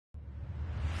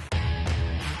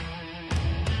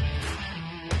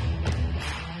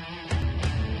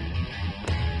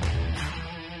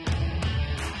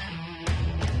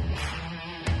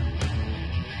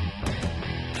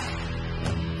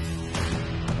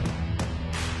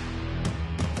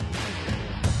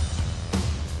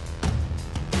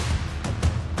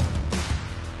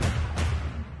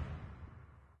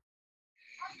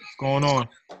going on?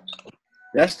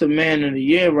 That's the man of the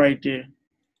year right there.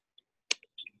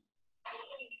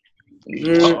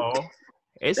 Uh-oh.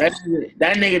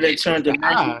 That nigga that turned the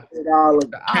 $94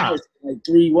 account like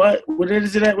three what? What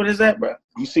is it? What is that, bro?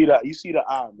 You see the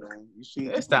eye, man. You see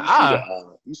it's the eye.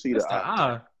 You see the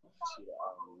eye.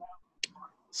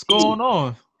 What's going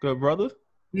on, good brother?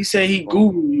 He said he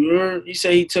Googled you. Heard? He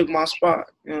said he took my spot.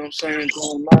 You know what I'm saying?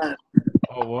 Going live.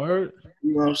 Oh, word.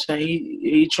 You know what I'm saying?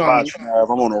 He trying to.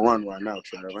 I'm on a run right now,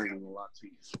 Trav. I ain't gonna lie to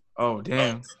you. Oh,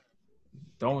 damn.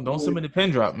 Don't send me the pin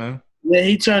drop, man. Yeah,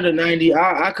 he turned a 90.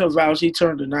 I could vouch he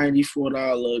turned a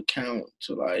 $94 account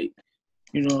to like,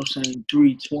 you know what I'm saying,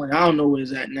 $320. I don't know where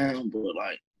it's at now, but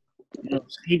like, you know,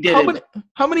 he did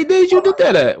How many days you did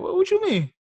that at? What you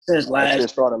mean? Since last.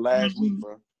 Started last week,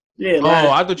 bro. Yeah.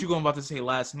 I thought you were about to say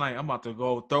last night. I'm about to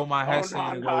go throw my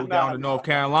headset and go down to North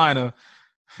Carolina.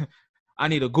 I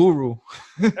need a guru.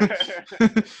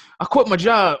 I quit my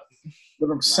job. But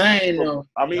I'm saying though,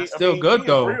 still good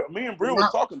though. Me and Brew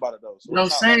was talking about it though. So what I'm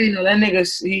saying though, that nigga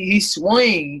he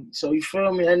swing. So you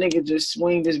feel me? That nigga just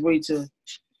swing this way to.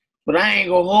 But I ain't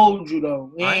gonna hold you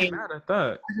though. I ain't mad at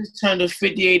that. I just turned a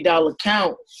 $58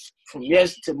 account from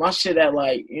yesterday to my shit at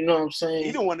like, you know what I'm saying?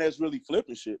 He the one that's really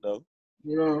flipping shit though.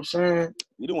 You know what I'm saying?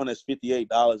 You the one that's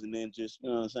 $58 and then just, you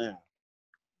know what I'm saying?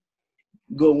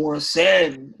 Go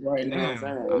 170 right now. I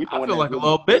feel like a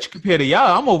little bitch compared to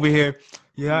y'all. I'm over here.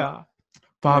 Yeah.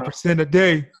 5% a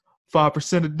day.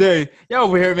 5% a day. Y'all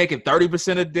over here making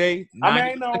 30% a day. I mean,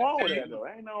 ain't no wrong with that though.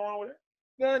 Ain't no wrong with that.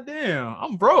 God damn,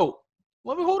 I'm broke.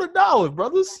 Let me hold $1,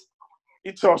 brothers.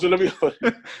 You talk, so let me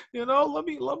you know, let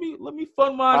me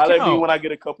fund my account. I'll let me when I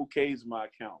get a couple K's in my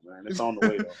account, man. It's on the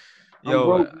way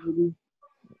though.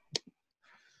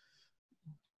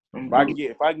 If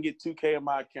I can get 2K in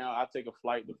my account, I'll take a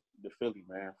flight to Philly,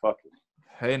 man. Fuck it.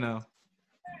 Hey now.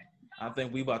 I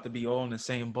think we about to be all in the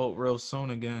same boat real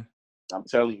soon again. I'm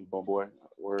telling you, boy.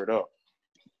 Word up.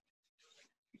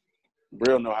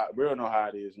 Real know how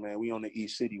it is, man. We on the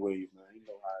East City wave, man. You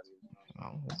know how it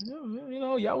is. You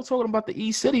know, y'all was talking about the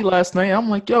East City last night. I'm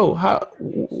like, yo,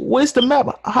 where's the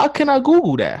map? How can I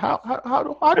Google that? How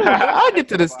do I get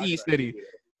to this East City?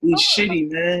 East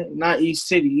Shitty, man. Not East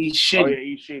City. East Shitty. Oh, yeah,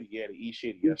 East Shitty. Yeah, the East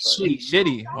Shitty. That's right. East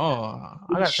Shitty. Oh,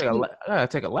 I gotta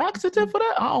take a laxative for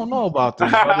that? I don't know about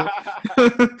this, brother.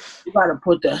 You gotta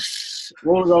put that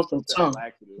roll it off the tongue.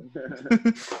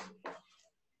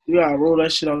 You gotta roll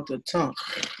that shit off the tongue.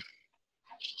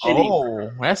 Shitty.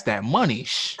 Oh, that's that money.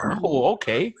 Oh,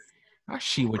 okay. I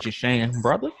see what you're saying,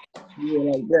 brother. Yeah,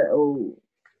 like that. Oh,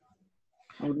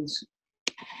 this.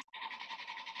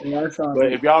 Yeah,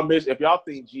 but if y'all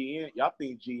think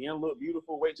GN look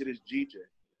beautiful, wait till this GJ.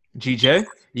 GJ?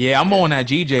 Yeah, I'm on that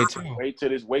GJ too. Wait till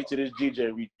this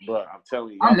GJ, bro. I'm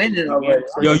telling you. I'm in it already.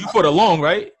 Yo, you put a long,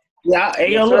 right?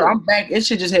 Yeah, look, I'm back. It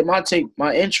should just hit my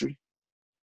entry.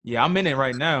 Yeah, I'm in it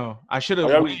right now. I should have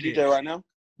waited. GJ right now?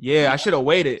 Yeah, I should have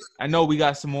waited. I know we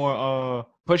got some more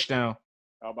push down.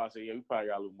 I was about to say, yeah, we probably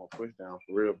got a little more push down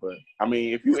for real. But, I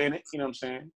mean, if you in it, you know what I'm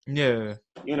saying? Yeah.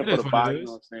 You in it for the body, you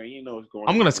know what I'm saying? You know what's going on.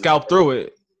 I'm going to scalp through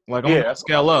it. Like, I'm going to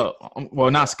scale up.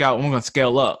 Not scalp. I'm going to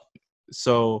scale up.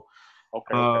 So,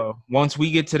 once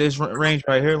we get to this range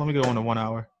right here, let me go on to 1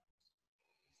 hour.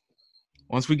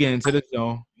 Once we get into this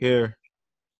zone here,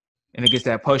 and it gets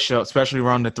that push up, especially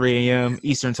around the 3 a.m.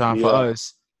 Eastern time for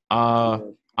us,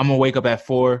 I'm going to wake up at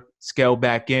 4, scale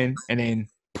back in, and then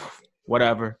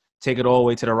whatever. Take it all the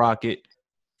way to the rocket.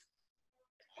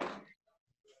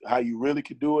 How you really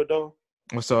could do it, though?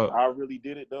 What's up? I really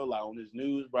did it, though. Like, on this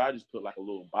news, bro, I just put, like, a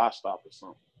little buy stop or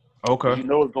something. Okay. You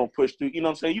know it's going to push through. You know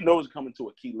what I'm saying? You know it's coming to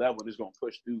a key level and it's going to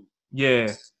push through.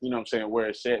 Yeah. You know what I'm saying? Where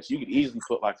it's at. So you could easily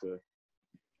put, like,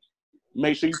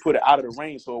 make sure you put it out of the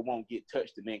range so it won't get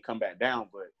touched and then come back down.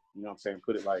 But, you know what I'm saying?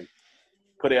 Put it at,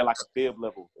 like, a fib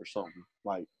level or something.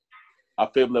 Like, a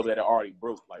fib level that it already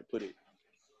broke. Like, put a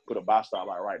buy stop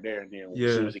like right there, and then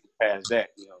as soon as it pass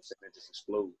that, you know what I'm saying, it just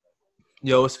explodes.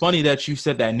 Yo, it's funny that you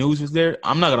said that news was there.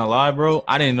 I'm not gonna lie, bro.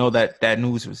 I didn't know that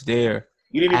news was there.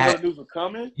 You didn't even know the news was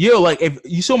coming? Yo, like if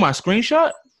you saw my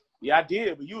screenshot? Yeah, I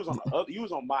did, but you was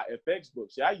on my FX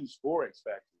book. See, I use Forex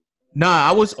Factory. Nah,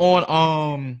 I was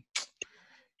on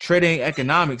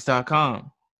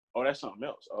tradingeconomics.com. Oh, that's something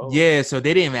else. Oh. Yeah, so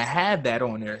they didn't even have that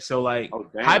on there. So like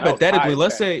hypothetically,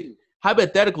 let's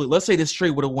say this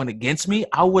trade would have went against me,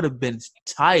 I would have been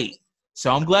tight.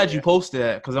 So I'm glad you posted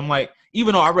that because I'm like,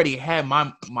 even though I already had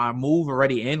my move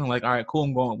already in, I'm like, all right, cool,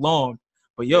 I'm going long.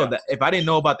 But if I didn't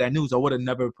know about that news, I would have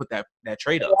never put that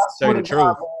trade up. Tell you the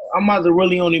truth. I'm about to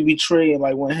really only be trading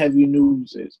like when heavy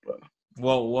news is, bro.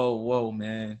 Whoa,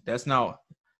 man. That's not.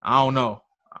 I don't know.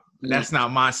 That's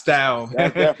not my style.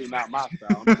 That's definitely not my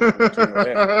style.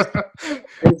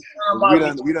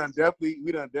 We done definitely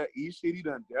E-City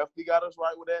done definitely got us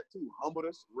right with that too. Humbled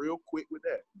us real quick with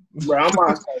that. Bro, I'm about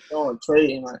to start doing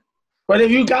trading. Like, but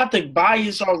if you got the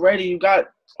bias already, you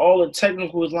got all the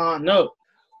technicals lined up.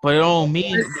 But it don't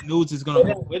mean the news is gonna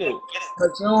go with it. But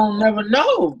you don't never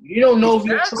know. You don't know if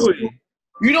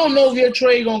your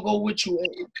trade gonna go with you.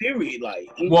 Period. Like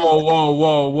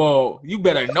whoa. You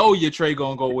better know your trade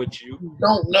gonna go with you. You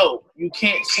don't know. You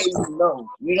can't say you know.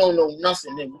 You don't know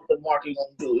nothing that what the market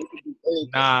gonna do. It could do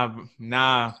anything.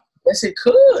 Nah. Yes, it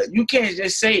could. You can't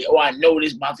just say, "Oh, I know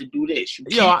this about to do this."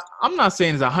 I'm not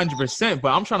saying it's 100%,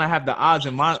 but I'm trying to have the odds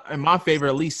in my favor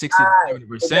at least 60 to 70%.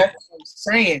 That's what I'm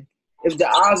saying. If the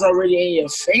odds already in your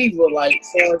favor, like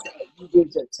you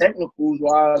get your technicals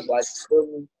wise, like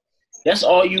that's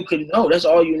all you can know. That's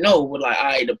all you know. With like, all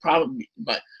right, the problem,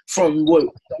 but from what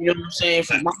you know what I'm saying,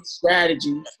 from my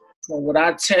strategy, from what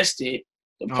I tested,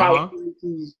 the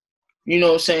probabilities, you know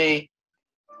what I'm saying,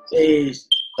 is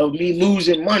of me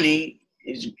losing money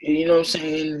is, you know what I'm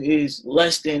saying, is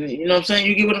less than, you know what I'm saying.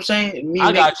 You get what I'm saying?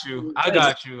 I got you. I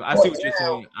see what you're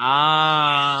saying.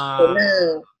 But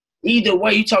now, either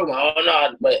way, you talking about, oh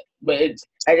no, but it's,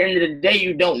 at the end of the day,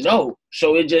 you don't know.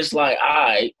 So it's just like, all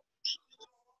right,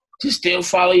 just still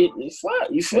follow you.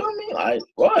 You feel me? Like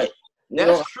what?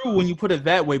 That's true when you put it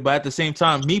that way. But at the same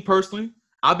time, me personally,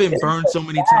 I've been burned so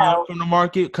many times from the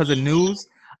market because of news.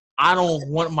 I don't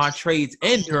want my trades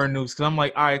in during news because I'm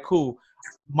like, all right, cool.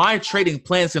 My trading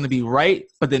plan is going to be right,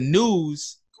 but the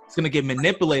news is going to get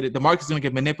manipulated. The market's going to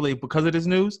get manipulated because of this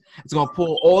news. It's going to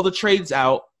pull all the trades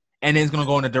out, and then it's going to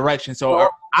go in a direction. So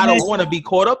I don't want to be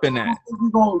caught up in that.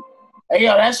 Hey,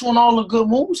 that's when all the good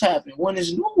moves happen, when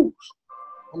it's news.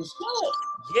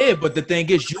 Yeah, but the thing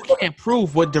is, you can't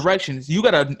prove what directions. You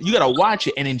gotta watch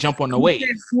it and then jump on the wave. You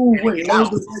can't prove what no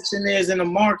direction is in the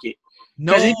market.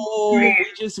 No,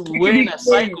 we're in a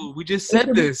cycle. We just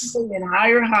said this. In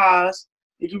higher highs,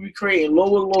 it could be creating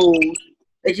lower lows.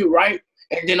 It could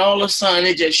and then all of a sudden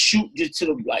it just shoot just to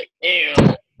the like,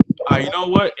 damn. You know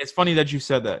what? It's funny that you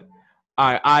said that.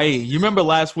 You remember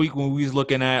last week when we was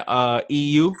looking at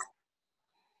EU?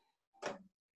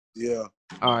 Yeah.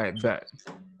 All right, bet.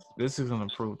 This is gonna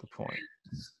prove the point.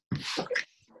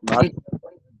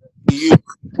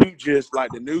 You just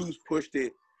like the news pushed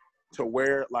it to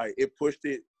where like it pushed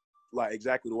it like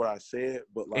exactly what I said,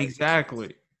 but like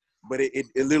exactly. But it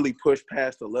literally pushed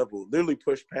past the level. Literally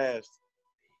pushed past.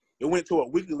 It went to a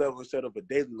weekly level instead of a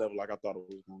daily level, like I thought it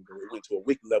was going to go. It went to a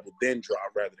weekly level, then drop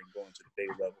rather than going to the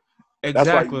daily level.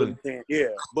 Exactly. That's why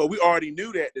yeah, but we already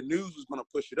knew that the news was going to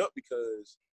push it up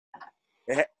because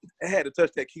it had to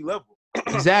touch that key level.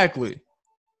 Exactly.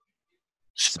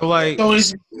 So like,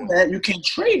 that you can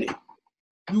trade it.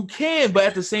 You can, but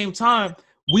at the same time,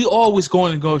 we always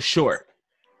going to go short.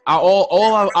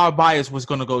 All our bias was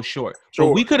going to go short.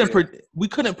 So we couldn't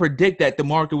predict that the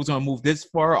market was going to move this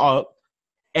far up.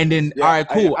 And then, all right,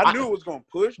 cool. I knew it was going to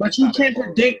push. But you can't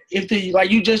predict like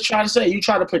you just try to say, you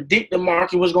try to predict the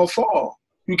market was going to fall.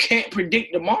 You can't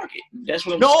predict the market. That's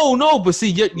what I'm saying. No, but see,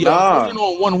 you're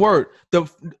on one word.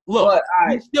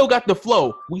 We still got the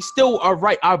flow. We still are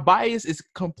right. Our bias is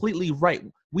completely right.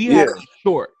 We have to be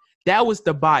short. That was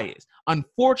the bias.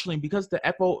 Unfortunately, because the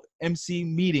FOMC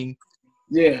meeting,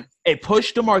 it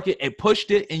pushed the market. It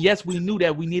pushed it, and yes, we knew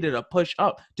that we needed a push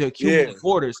up to accumulate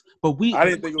orders, but I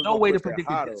didn't think no way to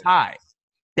predict it this high.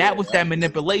 That was that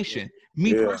manipulation.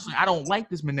 Me personally, I don't like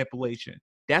this manipulation.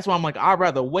 That's why I'm like, I'd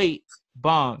rather wait.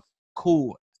 Bong,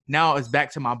 cool. Now it's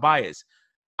back to my bias.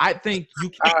 I think you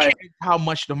can't predict how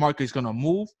much the market is gonna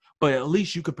move, but at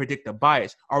least you could predict the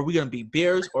bias. Are we gonna be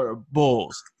bears or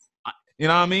bulls? You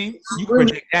know what I mean? You can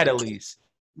predict that at least.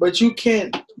 But you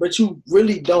can't. But you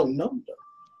really don't know though.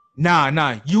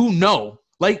 Nah. You know,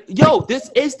 like, yo,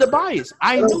 this is the bias.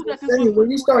 I knew that.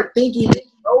 When you start thinking,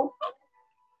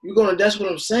 you're gonna. That's what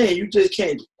I'm saying. You just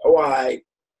can't.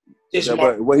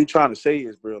 But what he's trying to say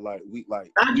is, bro, like we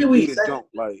knew this jump,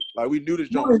 like we knew this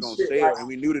jump was gonna sell, and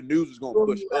we knew the news was gonna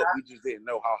push up. We just didn't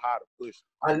know how high to push.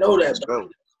 I know that, bro.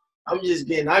 I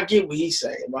get what he's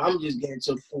saying, but I'm just getting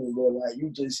to the point where like you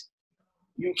just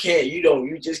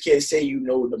can't say you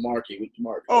know the market with the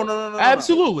market. Oh no.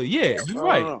 Absolutely, yeah, you're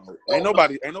right. No. Ain't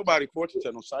nobody fortune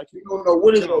telling no psychic. You don't know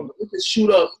what is gonna shoot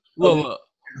up. Look,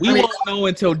 we won't know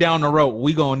until down the road.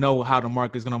 We gonna know how the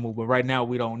market's gonna move, but right now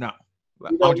we don't know.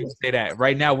 I'll just say that.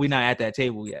 Right now, we're not at that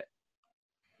table yet.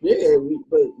 Yeah,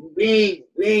 but we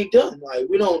ain't done. Like,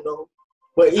 we don't know.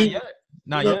 But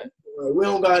Not yet. Like, we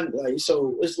don't got, like,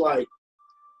 so it's like,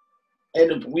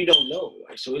 and we don't know.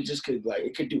 Like, so it just could, like,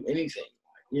 it could do anything.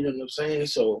 You know what I'm saying?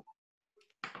 So,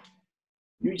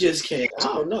 You just can't. I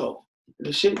don't know.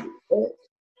 The shit.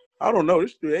 I don't know.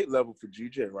 This 3.8 level for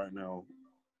GJ right now.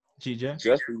 GJ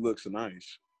definitely looks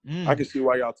nice. I can see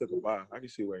why y'all took a buy. I can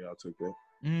see why y'all took that.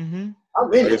 I'm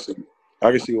in it.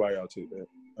 I can see why y'all took that.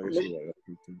 I can see why y'all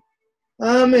took that.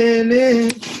 I'm in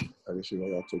it. I can see why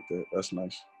y'all took that. That's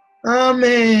nice. I'm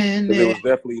in it. It was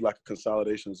definitely like a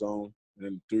consolidation zone, and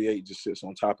then 3.8 just sits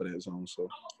on top of that zone. So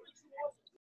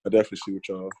I definitely see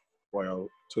why y'all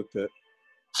took that.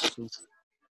 So.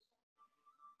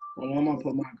 Well, I'm gonna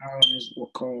put my guy on this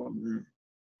call, man.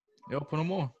 Yo, put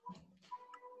him on.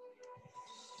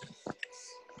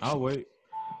 I'll wait.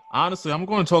 Honestly, I'm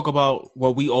going to talk about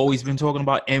what we always been talking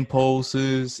about: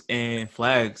 impulses and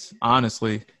flags.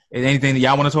 Honestly, is anything that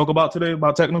y'all want to talk about today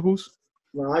about technicals?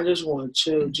 No, I just want to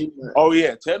chill, G. Man. Oh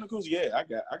yeah, technicals. Yeah, I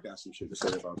got some shit to say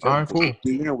about technicals. All right, cool.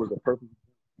 GN was a perfect.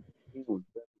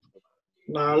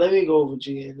 Nah, let me go over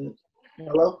GN.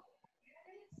 Hello.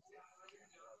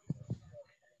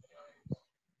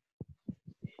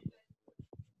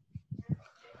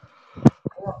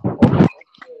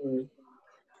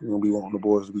 You're gonna be wanting the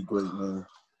boys to be great, man.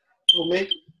 Who, me?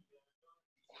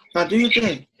 Now, do you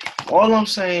think? All I'm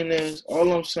saying is,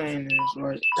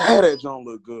 right? That don't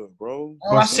look good, bro.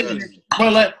 All I said is, bro,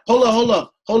 like, hold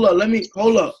up. Let me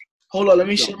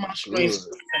share my screen.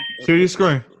 Share your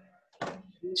screen.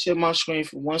 Let me share my screen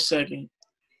for 1 second.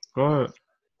 Go ahead.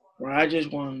 Bro, I just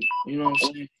want, you know what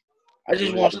I'm saying? I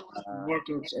just want some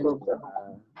workouts.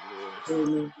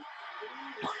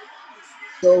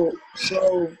 So,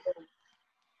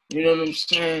 you know what I'm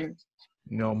saying?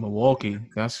 No, Milwaukee.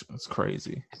 That's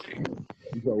crazy.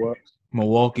 You got what?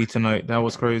 Milwaukee tonight. That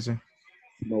was crazy.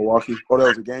 Milwaukee. Oh, that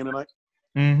was a game tonight?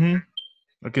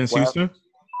 Against Houston?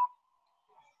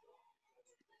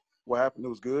 What happened? It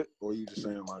was good? Or are you just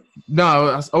saying like?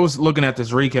 No, I was looking at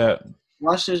this recap.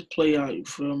 Watch this play out, you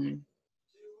feel me?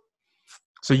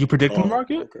 So you predicting the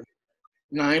market? Okay.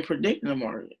 No, I ain't predicting the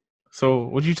market. So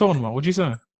what you talking about? What you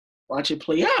saying? Watch it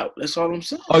play out. That's all I'm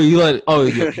saying. Oh, yeah,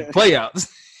 play out.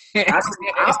 I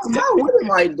don't know what it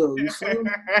might do. You feel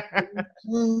me?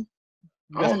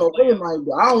 I don't know what it might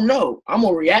do. I don't know. I'm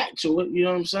gonna react to it. You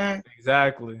know what I'm saying?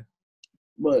 Exactly.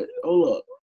 But hold up.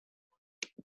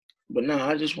 But no,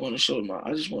 I just want to show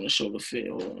the fit.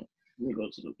 Hold on. Let me go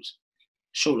to the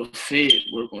show the fit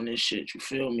work on this shit. You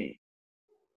feel me?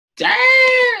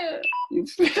 Damn. You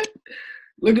feel?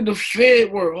 Look at the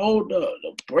fit work. Hold up.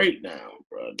 The breakdown,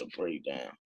 bro. The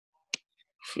breakdown.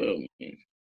 Feel me?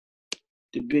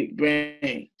 The big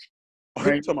bang. Oh,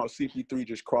 right? You talking about CP3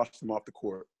 just crossed him off the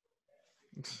court.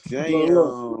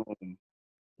 Damn.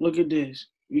 Look at this.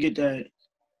 You get that.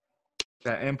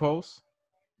 That impulse?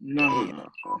 No.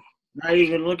 Not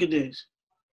even. Look at this.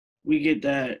 We get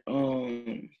that.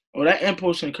 That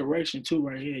impulse and correction too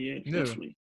right here. Yeah,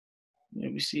 definitely. Yeah,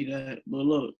 we see that. But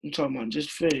look, I'm talking about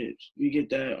just fibs. We get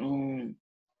that.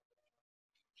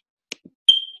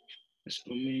 That's so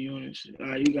many units. All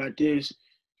right, you got this.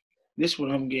 This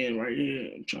what I'm getting right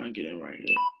here. I'm trying to get in right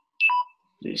here.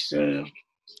 This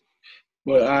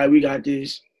but all right, we got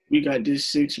this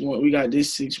 6-1. We got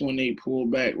this 618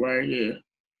 pullback right here.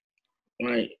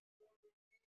 Right.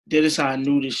 That is how I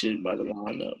knew this shit about to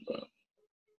line up, bro.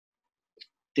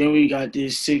 Then we got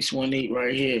this 618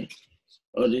 right here.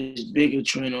 This bigger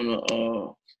trend on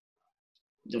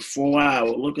the 4 hour.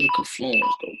 Look at the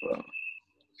confluence though, bro.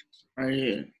 Right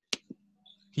here.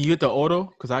 Can you get the auto?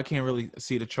 Because I can't really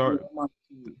see the chart.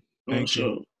 Thank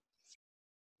you.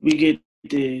 We get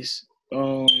this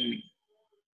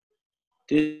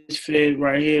this fed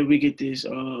right here. We get this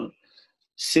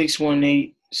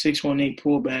 618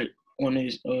 pullback on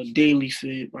this daily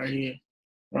fed right here,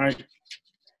 right?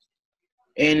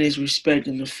 And it's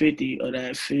respecting the 50 of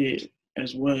that fed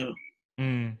as well.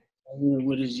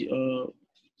 What is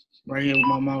right here with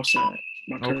my mouse at,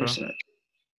 my cursor at.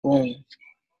 Boom.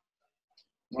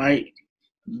 Right?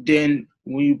 Then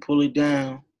when you pull it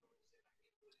down,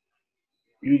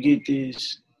 you get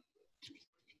this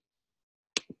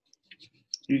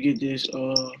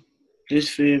this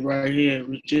fib right here.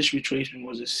 This retracement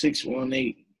was a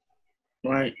 618,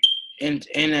 right? And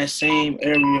in that same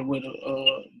area with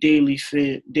a daily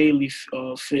fib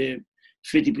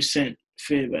 50%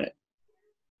 fib at.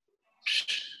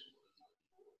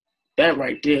 That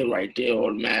right there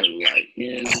automatically, like,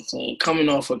 you know what I'm saying? Coming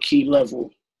off a key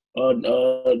level of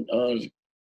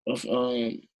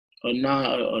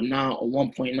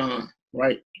 1.9,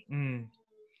 right?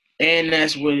 And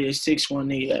that's where it's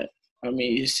 618 at. I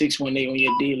mean, it's 618 on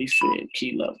your daily fib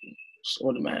key level. It's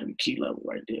automatically key level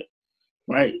right there,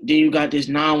 right? Then you got this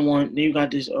 9-1. Then you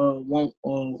got this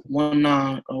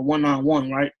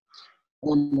 191, right?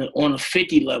 On a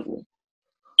 50 level.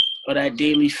 of that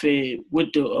daily fib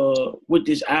with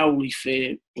this hourly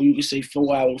fib, or you can say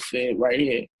 4-hour fib right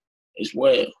here as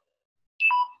well.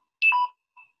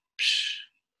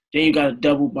 Then you got a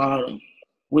double bottom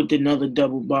with another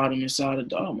double bottom inside of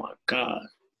the, oh my God.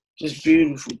 Just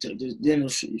beautiful. Then,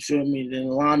 you feel me? Then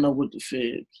line up with the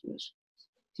fibs.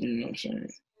 You know what I'm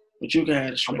saying? But you can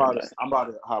have it. I'm about to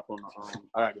hop on the,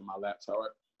 I gotta get my laptop. Right?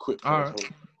 Quick. All right.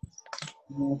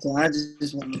 I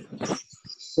just want to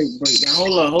quick breakdown.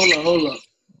 Hold up.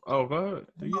 Oh, go ahead.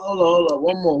 Hold up.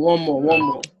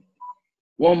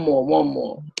 One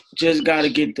more. Just got to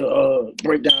get the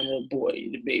breakdown of the boy,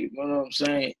 the baby. You know what I'm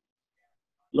saying?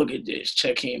 Look at this.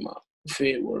 Check him out.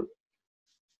 Fed work.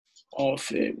 All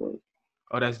fed work.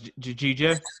 Oh, that's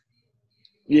GJ?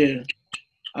 Yeah.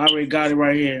 I already got it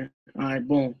right here. All right,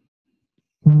 boom.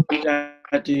 We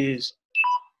got this.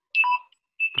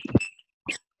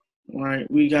 All right,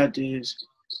 we got this.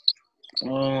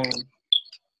 I'm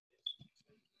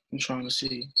trying to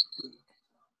see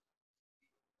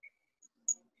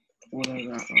what I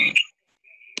got.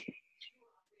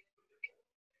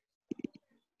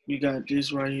 We got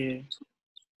this right here.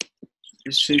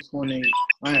 It's 618.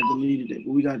 I had deleted it,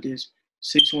 but we got this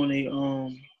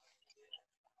 618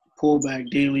 pullback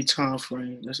daily time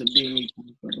frame. That's a daily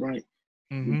time frame, right?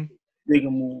 Mm-hmm. Bigger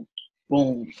move.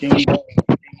 Boom. Then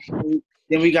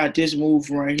we got this move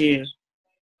right here.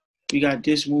 We got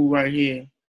this move right here.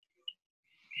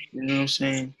 You know what I'm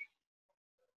saying?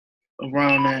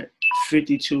 Around that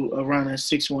 52, around that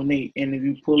 618. And if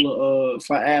you pull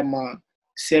if I add my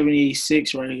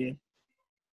 786 right here,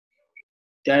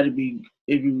 it'd be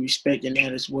respecting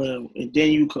that as well. And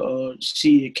then you could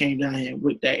see it came down here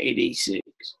with that 886.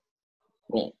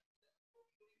 Boom.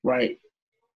 Right.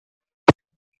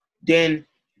 Then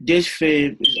this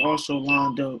fib is also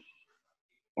lined up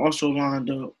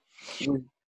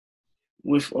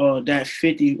with that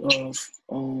 50 of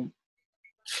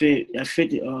fib, that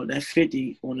 50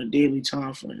 on the daily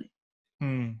time frame.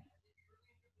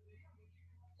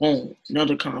 Boom.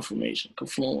 Another confirmation,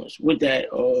 confluence with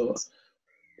that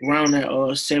around that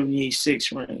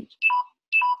 786 range.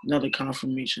 Another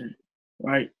confirmation,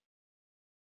 right?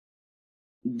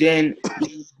 Then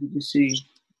you can see as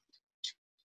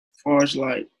far as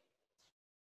like,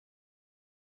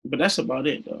 but that's about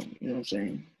it though. You know what I'm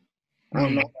saying? I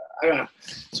don't know. I got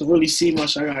to really see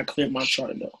much. I gotta clear my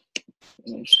chart though. You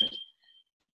know what I'm saying?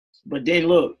 But then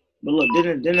look,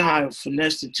 then how I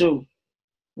finessed it too,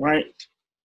 right?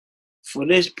 For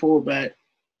this pullback,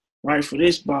 right? For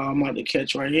this bar I'm about to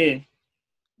catch right here,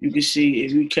 you can see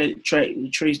if you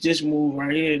trace this move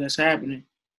right here that's happening,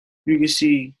 you can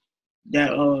see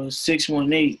that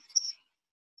 618.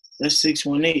 That's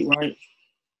 618, right?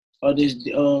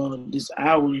 This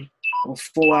hourly or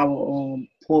 4-hour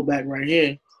pullback right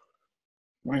here,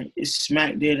 right? It's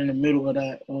smack dead in the middle of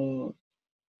that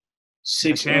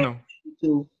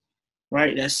 62,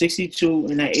 right? That 62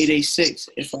 and that 886.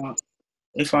 If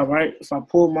I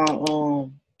pull my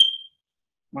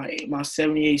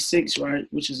 786, right,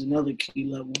 which is another key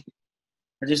level.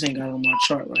 I just ain't got it on my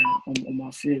chart right now, on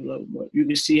my fib level, but you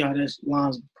can see how that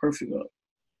lines perfectly up.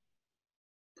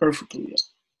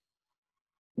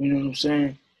 You know what I'm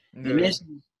saying? Yeah.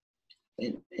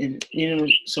 And you know,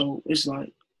 so it's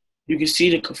like you can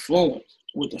see the confluence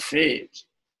with the fibs,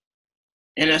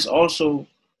 and that's also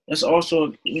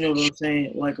you know what I'm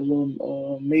saying, like a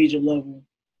little major level,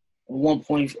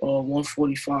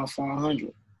 145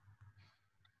 500.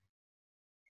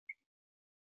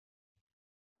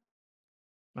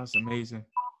 That's amazing.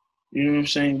 You know what I'm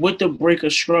saying? With the breaker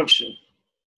structure.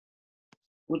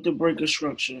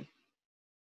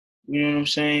 You know what I'm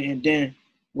saying? And then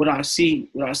what I see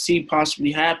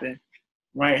possibly happening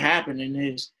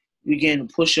is we getting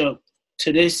to push up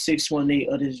to this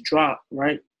 618 of this drop,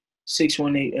 right?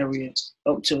 618 area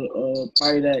up to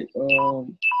probably that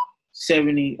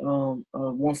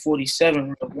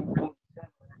 147.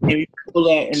 And you pull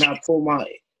that, and I pull my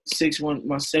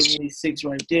 786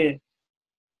 right there.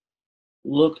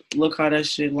 Look how that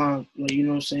shit lines, like, you know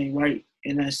what I'm saying, right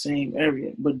in that same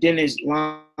area. But then it's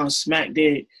line smack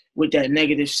dead with that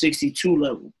negative 62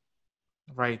 level.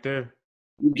 Right there.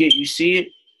 You see it?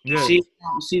 Yeah. See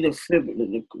the fib,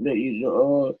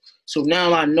 so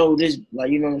now I know this, like,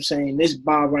 you know what I'm saying, this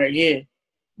bar right here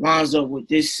lines up with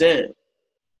this set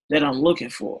that I'm looking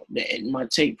for, my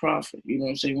take profit. You know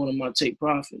what I'm saying? One of my take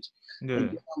profits. Yeah.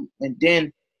 And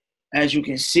then as you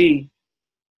can see,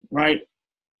 right,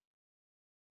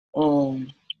 for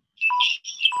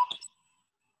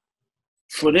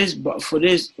this,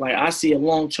 like, I see a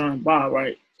long-term buy,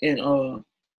 right, in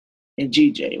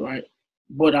GJ, right?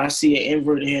 but I see an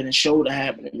inverted head and shoulder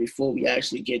happening before we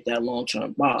actually get that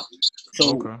long-term buy.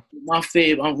 So my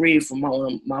fib, I'm reading from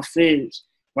my fibs,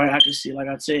 right? I can see, like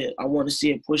I said, I want to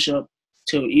see it push up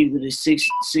to either the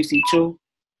 62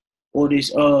 or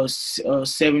this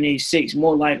 78.6,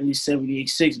 more likely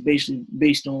 78.6, basically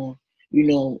based on, you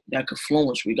know, that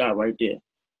confluence we got right there.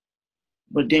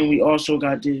 But then we also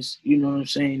got this, you know what I'm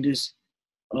saying, this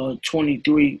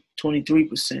 23%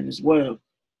 as well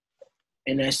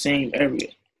in that same area.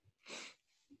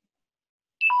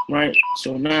 Right?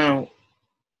 So now,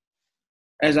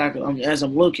 as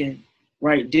I'm looking,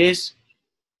 right, this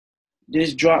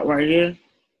drop right here,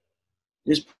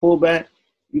 this pullback,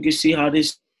 you can see how the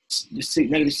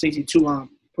negative 62 line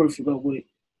perfect up with,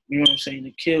 you know what I'm saying,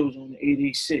 the kills on the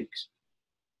 886.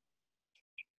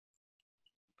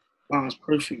 Lines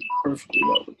perfectly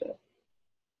up with that.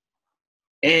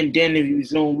 And then if you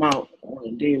zoom out on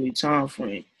a daily time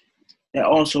frame, that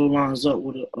also lines up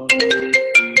with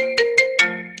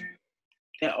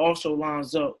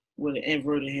an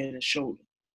inverted head and shoulder.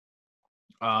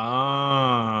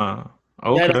 Ah,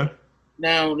 okay.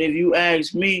 Now, if you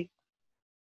ask me,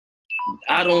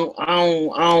 I don't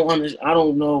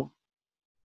know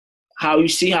how you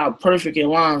see how perfect it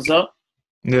lines up.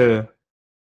 Yeah.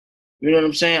 You know what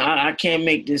I'm saying? I can't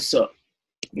make this up.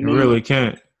 You really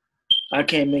can't. I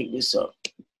can't make this up.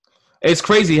 It's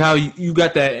crazy how you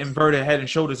got that inverted head and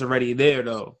shoulders already there,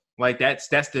 though. Like, that's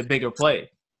the bigger play.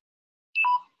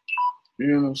 You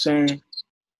know what I'm saying?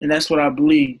 And that's what I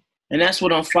believe. And that's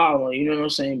what I'm following, you know what I'm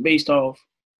saying? Based off,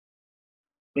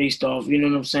 you know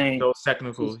what I'm saying? Those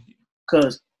technicals.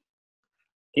 Because,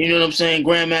 you know what I'm saying?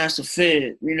 Grandmaster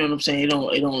Fed, you know what I'm saying? It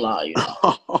don't lie, you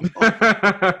know?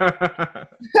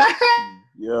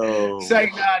 Yo. Say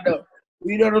God, though.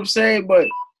 You know what I'm saying? But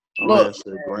look,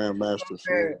 Grandmaster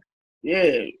Fed. Yeah,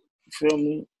 you feel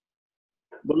me?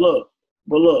 But look.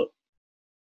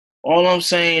 All I'm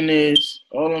saying is,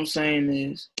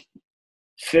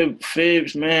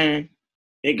 fibs, man,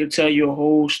 they could tell you a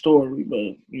whole story,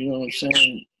 but you know what I'm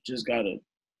saying? Just gotta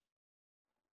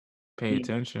pay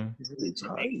attention.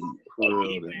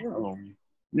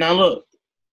 Now look,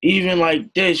 even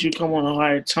like this, you come on a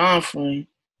higher time frame.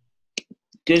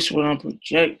 This what I'm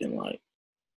projecting, like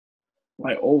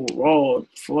overall,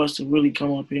 for us to really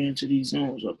come up here into these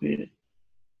zones up here.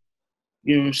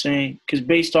 You know what I'm saying? Because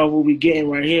based off what we getting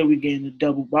right here, we getting the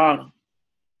double bottom.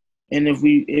 And if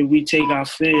we take our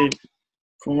fib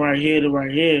from right here to right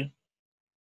here,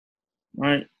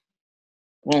 right?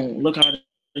 Boom, look how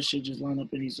this shit just line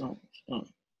up in these zones. You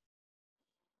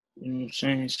know what I'm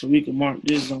saying? So we can mark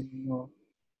this zone, you know.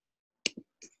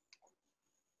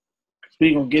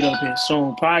 We gonna get up here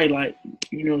soon, probably like,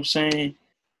 you know what I'm saying,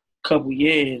 couple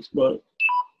years, but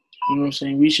you know what I'm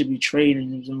saying, we should be trading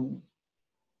the zone.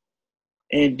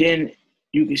 And then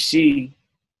you can see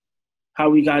how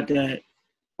we got that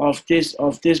off this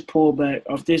pullback,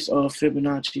 off this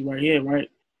Fibonacci right here,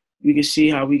 right? You can see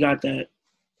how we got that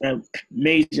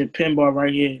amazing pin bar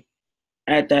right here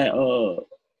at that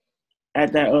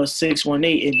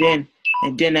 618,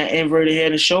 and then that inverted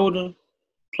head and shoulder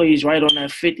plays right on that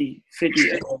 50%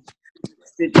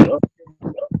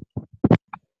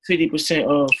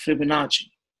 Fibonacci.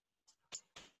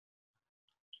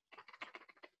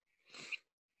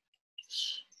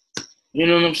 You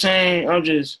know what I'm saying?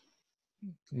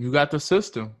 You got the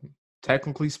system.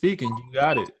 Technically speaking, you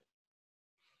got it.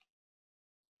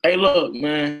 Hey, look,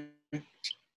 man. I'm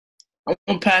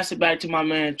going to pass it back to my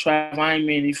man, Trav. I ain't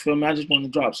mean, you feel me? I just want to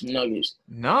drop some nuggets.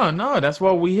 No, that's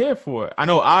what we here for. I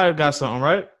know I got something,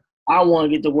 right? I want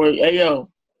to get the word. Hey, yo,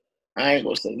 I ain't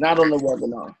going to say. Not on the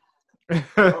webinar.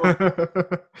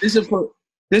 This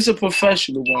is a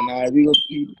professional one, all right? We going to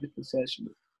keep it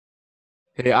professional.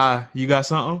 Hey, you got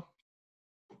something?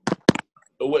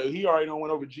 Wait, he already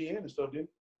went over GN and stuff, didn't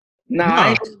he? Nah, I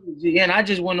ain't over GN. I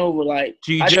just went over, like...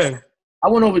 GJ. I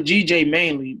went over GJ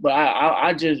mainly, but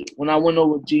I just, when I went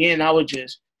over GN, I was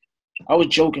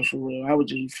joking for real. I was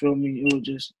just, you feel me? It was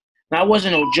just... Now, it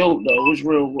wasn't no joke, though. It was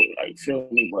real, like, feel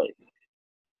me? But,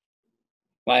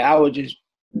 like, I was just...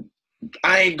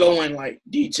 I ain't going, like,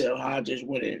 detail how I just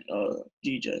went in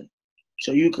DJ.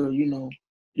 So you could, you know,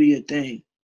 do your thing.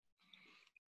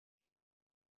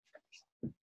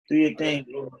 Do your thing,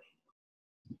 bro.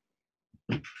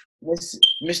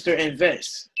 Mr.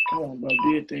 Invest. Come on, bro. Do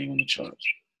your thing on the charts.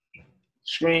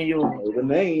 Screen yours. You know the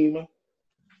name.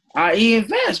 I.E.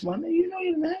 Invest, my nigga. You know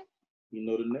your name. You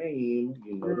know the name.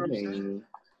 You know the name.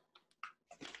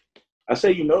 I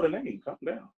say you know the name. Calm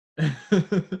down.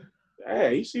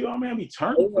 Hey, you see, man be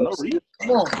turning for no reason.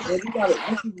 Come on, man. You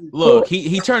gotta, look,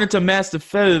 he turned into Master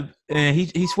Fed and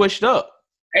he switched up.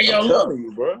 Hey, yo, look.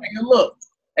 You, bro.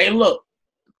 Hey, look.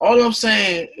 All I'm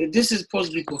saying is this is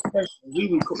supposed to be professional. We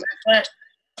record that.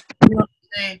 You know what I'm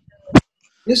saying?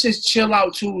 This is Chill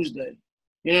Out Tuesday.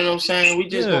 You know what I'm saying? We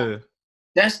just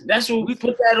that's what we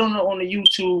put that on the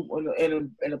YouTube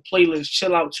in a playlist.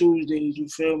 Chill Out Tuesdays. You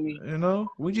feel me? You know,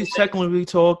 we just technically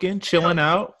talking, chilling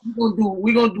out.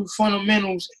 We gonna do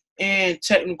fundamentals and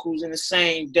technicals in the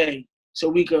same day, so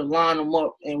we could line them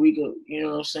up and we could, you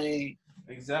know what I'm saying?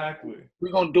 Exactly.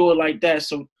 We're gonna do it like that.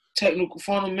 So technical,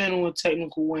 fundamental, and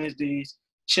technical Wednesdays.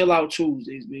 Chill Out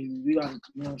Tuesdays, baby. We gotta,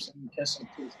 you know what I'm saying? Catch some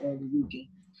kids every weekend.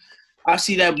 I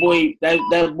see that boy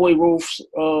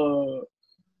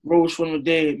rose from the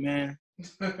dead, man.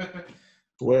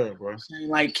 Where, bro?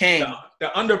 Like Cam. The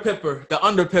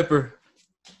underpipper.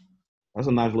 That's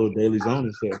a nice little daily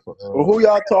zone set for. Well, who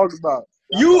y'all talking about?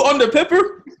 You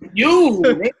underpipper? You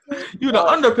the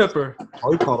underpipper.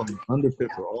 Oh, you call him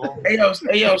underpipper. Oh. Hey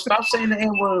yo, stop saying the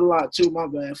N-word a lot too. My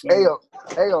bad. Hey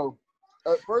yo.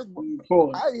 First of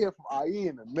all, I hear from IE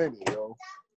in a minute, yo.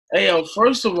 Hey yo,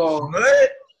 first of all,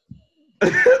 what?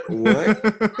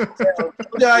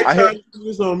 Yeah, I heard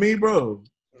this on me, bro.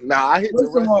 Nah, I hit.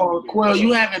 First of all, Quill,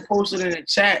 you haven't posted in the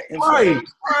chat. Right.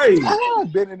 I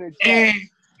have been in the chat.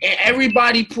 And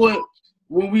everybody put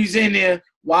when we was in there.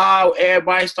 Wow,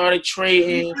 everybody started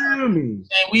trading. And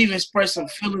we even expressed some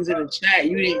feelings in the chat.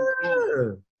 You didn't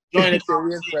join the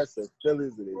conversation.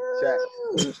 Feelings in the chat.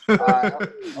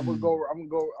 I'm gonna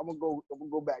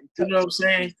go back. You know what I'm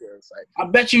saying? I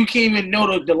bet you can't even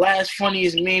know the last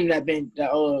funniest meme that you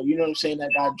know what I'm saying,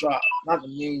 that got dropped. Not the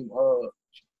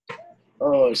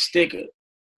meme, sticker.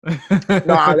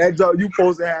 Nah, that joke you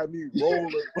supposed to have me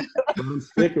rolling. Them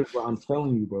stickers, bro, I'm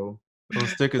telling you, bro.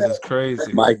 Those stickers is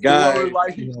crazy. My God.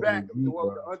 Like he's back.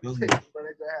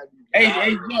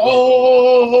 Hey,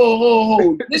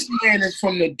 this man is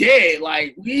from the dead.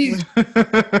 Like, he's...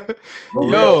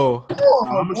 Yo. I'm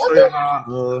going to show you how...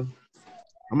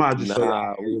 I'm going to just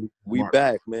show you. We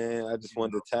back, man. I just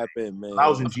wanted to tap in, man.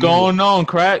 What's going on,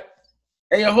 crack?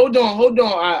 Hey, hold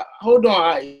on.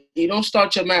 You don't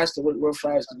start your master real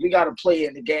fast. We got to play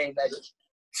in the game. Like,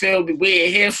 feel me? We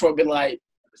ain't here for it. Like,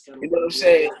 you know what I'm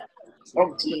saying?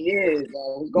 15 years,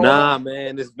 man.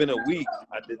 Man, it's been a week.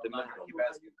 I did the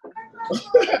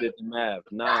math.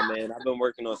 Nah, man, I've been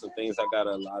working on some things. I got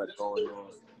a lot of going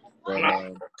on. But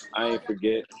I ain't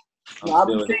forget. I'm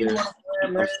still here.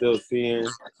 I'm still seeing.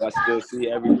 I still see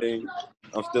everything.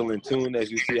 I'm still in tune. As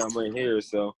you see, I'm in here.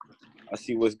 So I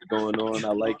see what's going on.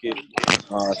 I like it.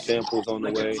 Samples on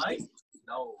the way.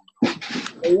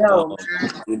 Hey, yo,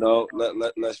 you know,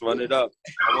 let's run it up.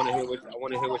 I want to hear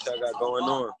what y'all got going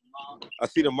on. I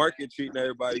see the market treating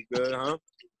everybody good, huh?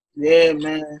 Yeah,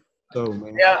 man. So,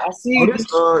 man. Yeah, I see. This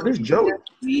Joe.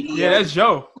 Yeah, that's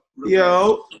Joe.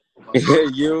 Yo.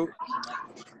 You.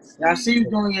 I see you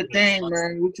doing your thing,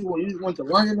 man. What you went to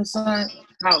London or something?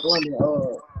 Not London,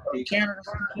 Canada or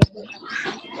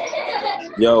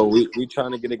something? Yo, we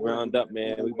trying to get it ground up,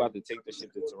 man. We about to take this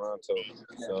shit to Toronto.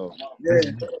 So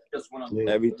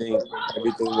everything is a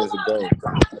go. I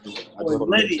just want to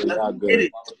make sure y'all good.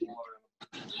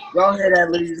 Y'all hear that,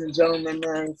 ladies and gentlemen,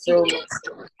 man. So,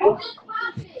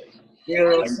 you know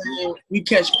what I'm saying? We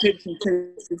catch pics and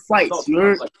take flights, you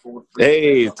heard?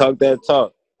 Hey, talk that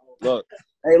talk. Look.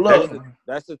 Hey, look.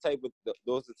 Those are the type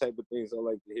of things I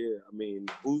like to hear. I mean,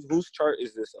 whose chart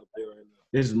is this up there right now?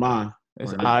 This is mine.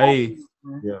 It's IE.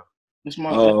 Yeah. It's my.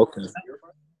 Oh, okay.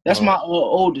 That's my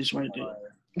oldest right there.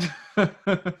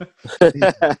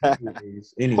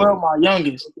 Anyway. Well, my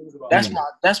youngest.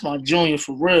 That's my junior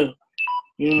for real.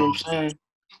 You know what I'm saying?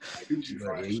 He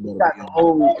got the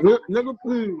whole. Nigga,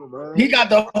 please, man. He got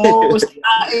the whole.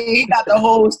 He got the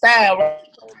whole style. Right?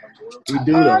 He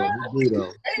do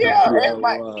though. Yeah,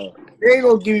 everybody. They ain't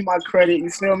gonna give me my credit. You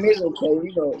feel me? It's okay.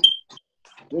 You know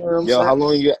what I'm saying? How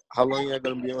long you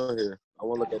gonna be on here? I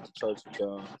want to look at the charts with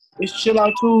y'all. It's Chill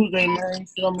Out Tuesday, man. You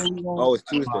feel me? Oh, it's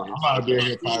Tuesday. I'm about to be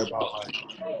here probably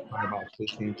about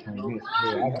 15, 20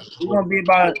 minutes. We're gonna be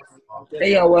about.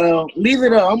 Hey, yo, well, leave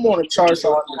it up. I'm on the charts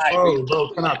all night. Oh, bro,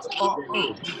 can I talk?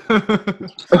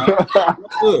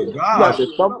 Good God. I've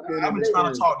been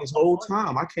trying to talk this whole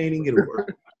time. I can't even get a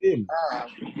word. You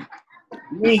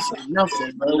ain't saying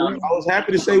nothing, bro. I was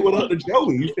happy to say what up to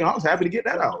Joey. You feel? I was happy to get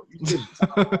that out.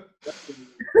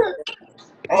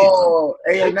 Oh,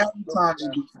 hey, now you time to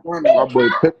be funny. My boy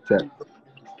Pip Tech.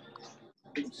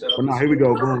 But now here we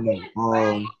go.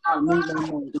 Boom.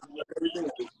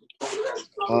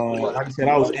 Like I said,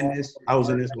 I was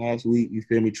in this last week. You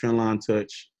feel me? Trend line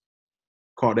touch.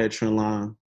 Caught that trend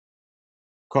line.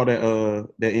 Caught that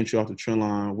entry off the trend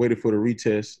line. Waited for the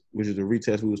retest, which is the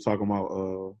retest we was talking about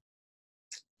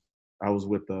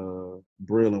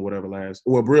Brill and whatever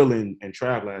Brill and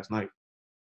Trav last night.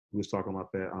 We was talking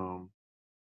about that.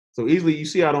 So easily you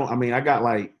see I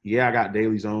got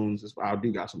daily zones. I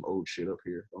do got some old shit up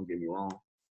here. Don't get me wrong.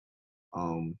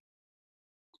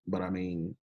 But I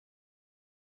mean,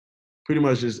 pretty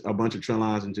much just a bunch of trend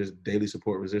lines and just daily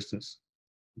support resistance.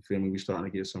 You feel me? We're starting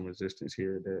to get some resistance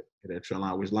here at that trend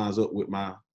line, which lines up with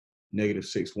my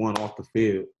 -6-1 off the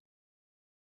field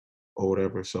or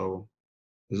whatever. So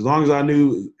since I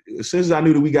knew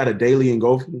that we got a daily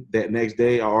engulfing that next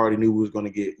day, I already knew we was going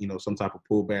to get, some type of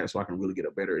pullback so I can really get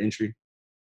a better entry.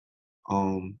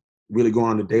 Really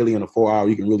going on the daily and the 4 hour,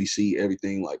 you can really see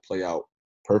everything like play out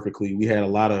perfectly. We had a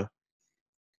lot of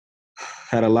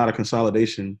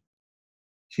consolidation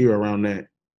here around that,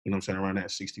 around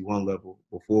that 61 level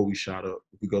before we shot up.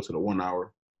 If we go to the 1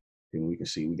 hour, then we can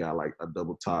see we got like a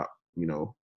double top, we got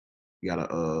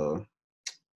a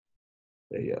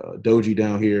doji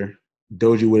down here,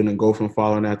 doji with an engulfing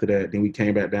following after that. Then we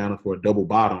came back down for a double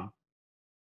bottom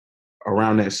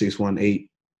around that 618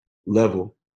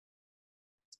 level.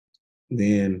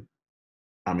 Then,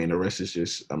 the rest is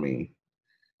just,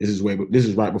 this is right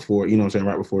before,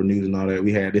 right before news and all that.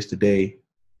 We had this today,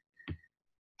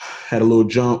 had a little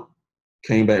jump,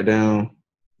 came back down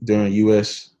during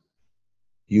U.S.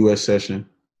 session.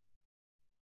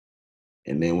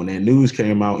 And then when that news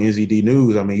came out, NZD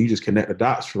news, you just connect the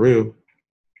dots for real.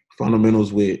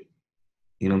 Fundamentals with,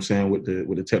 with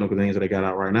the technical things that they got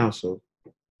out right now. So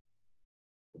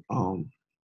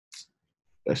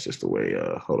that's just the way,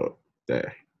 hold up, that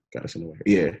got us in the way.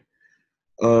 Yeah.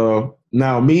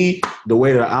 Now me, the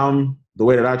way that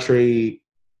I trade,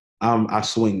 I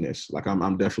swing this. Like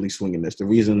I'm definitely swinging this. The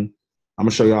reason I'm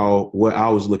gonna show y'all what I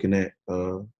was looking at,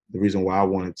 the reason why I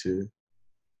wanted to,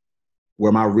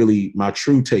 where my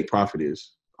true take profit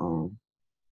is. Hold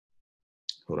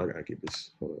on, I gotta get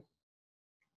this. Hold up.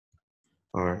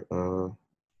 All right.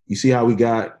 You see how we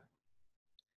got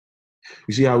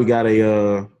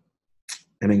an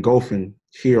engulfing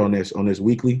here on this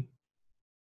weekly.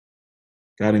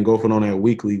 Got engulfing on that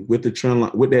weekly with the trend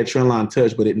line, with that trend line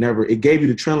touch, but it gave you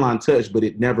the trend line touch, but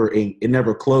it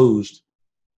never closed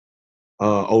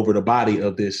over the body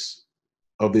of this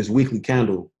weekly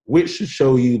candle, which should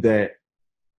show you that,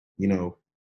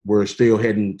 we're still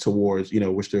heading towards,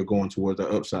 we're still going towards the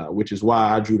upside, which is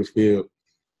why I drew the field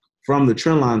from the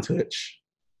trend line touch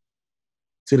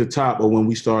to the top of when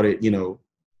we started, until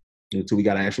we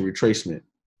got an actual retracement.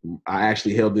 I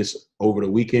actually held this over the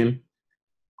weekend.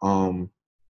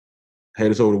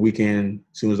 Had this over the weekend.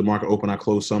 As soon as the market opened, I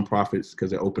closed some profits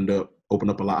because it opened up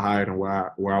a lot higher than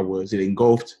where I was. It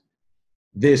engulfed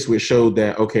this, which showed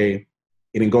that, okay,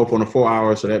 it engulfed on the 4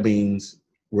 hours, so that means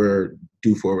we're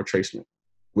due for a retracement,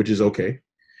 which is okay.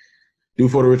 Due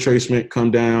for the retracement,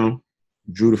 come down,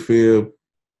 drew the fib,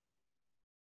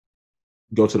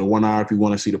 go to the 1 hour if you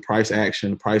want to see the price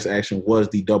action. The price action was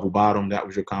the double bottom. That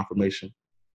was your confirmation.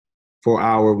 4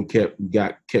 hour, we kept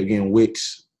getting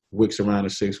wicks around the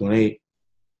 618.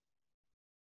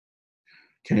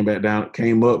 Came back down,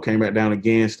 came back down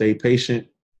again, stayed patient.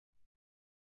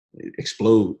 It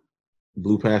explode.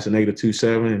 Blew past the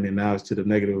 -2.7, and then now it's to the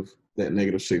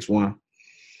 -6.1.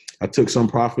 I took some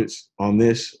profits on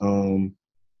this. I'm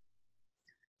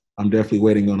definitely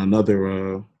waiting on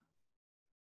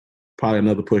probably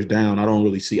another push down. I don't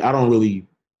really see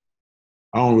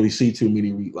too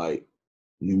many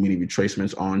many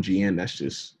retracements on GN. That's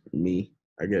just me,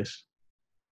 I guess.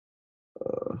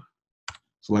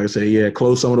 So like I said, yeah,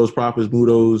 close some of those profits, move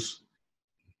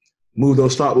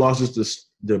those stop losses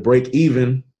to break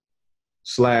even /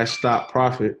 stop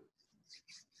profit.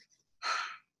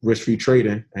 Risk-free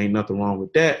trading, ain't nothing wrong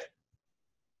with that.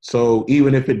 So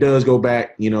even if it does go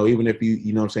back, even if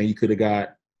you could have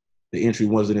got the entry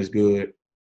wasn't as good,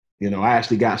 I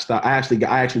actually got stop. I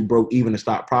actually broke even the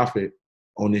stop profit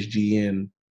on this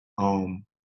GN,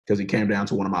 because it came down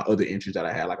to one of my other entries that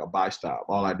I had, like a buy stop.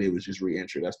 All I did was just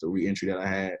re-entry. That's the re-entry that I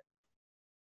had.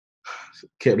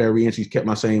 Kept that re-entry, kept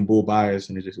my same bull bias,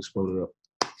 and it just exploded up.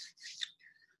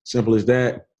 Simple as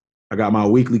that. I got my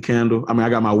weekly candle. I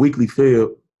got my weekly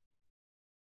fib.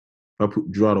 I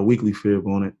draw the weekly fib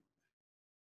on it.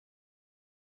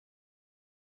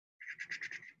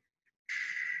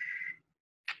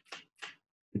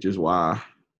 Which is why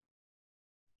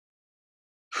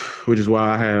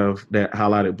I have that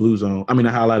highlighted blue zone. The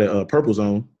highlighted purple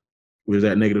zone, which is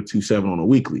at -2.7 on a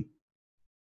weekly,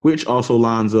 which also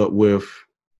lines up with,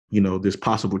 this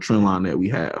possible trend line that we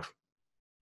have.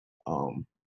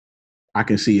 I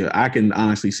can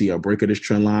honestly see a break of this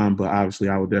trend line, but obviously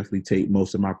I would definitely take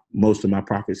most of my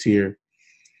profits here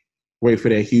wait for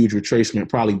that huge retracement,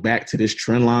 probably back to this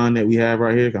trend line that we have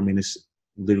right here. I mean, it's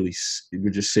literally,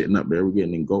 we're just sitting up there. We're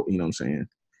getting you know what I'm saying?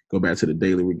 Go back to the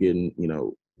daily. We're getting,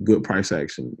 good price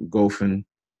action. Engulfing,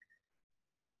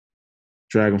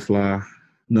 Dragonfly,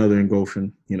 another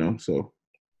engulfing, so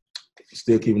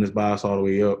still keeping this bias all the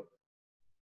way up.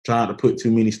 Trying to put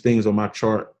too many things on my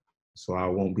chart so I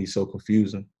won't be so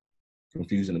confusing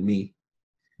to me.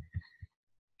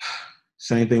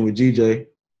 Same thing with GJ.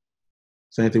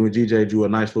 Drew a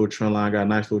nice little trend line, got a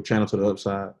nice little channel to the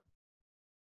upside.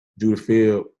 Drew the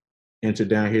field, entered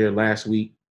down here last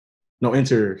week. No,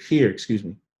 enter here, excuse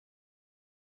me.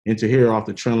 Enter here off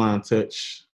the trend line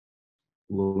touch.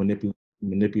 A little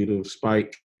manipulative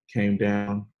spike, came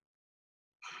down.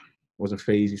 Wasn't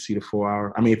phased. You see the 4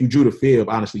 hour. I mean, if you drew the fib,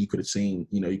 honestly, you could have seen,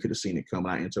 it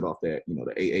coming. I entered off that,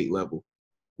 the A8 level,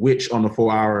 which on the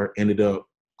 4 hour ended up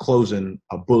closing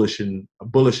a bullish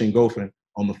engulfing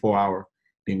on the 4 hour.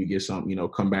 Then we get some,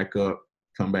 come back up,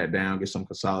 come back down, get some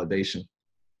consolidation,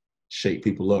 shake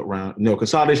people up around,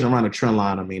 consolidation around the trend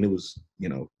line. I mean, it was,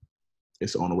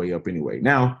 it's on the way up anyway.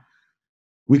 Now,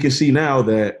 we can see now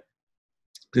that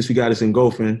since we got this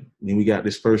engulfing, and we got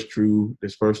this first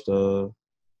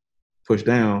push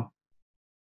down,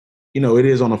 it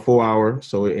is on a 4 hour,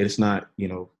 so it's not,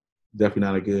 definitely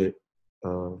not a good,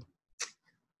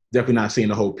 definitely not seeing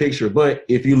the whole picture. But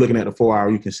if you're looking at the 4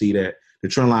 hour, you can see that the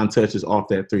trend line touches off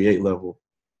that 3.8 level,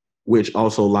 which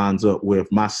also lines up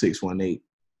with my 618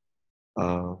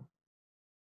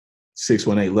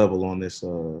 level on this,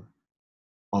 on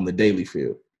the daily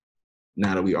field.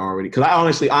 Now that we already, because I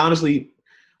honestly,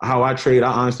 how I trade,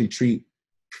 I honestly treat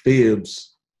fibs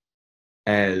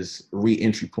as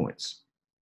re-entry points.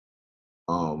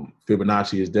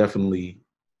 Fibonacci is definitely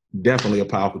a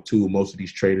powerful tool. Most of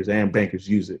these traders and bankers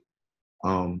use it.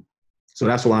 So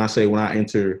that's why I say when I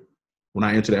enter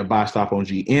that buy stop on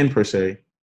GN per se,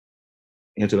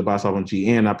 enter the buy stop on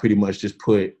GN, I pretty much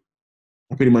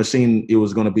seen it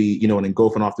was going to be, an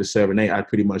engulfing off the 7.8. I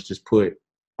pretty much just put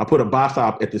a buy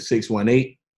stop at the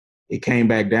 618. It came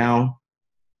back down.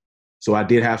 So I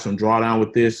did have some drawdown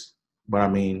with this, but I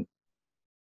mean,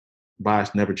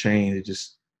 bias never changed. It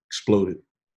just exploded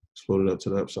up to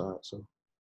the upside. So,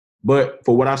 but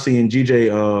for what I see in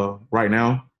GJ right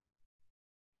now,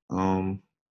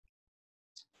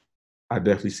 I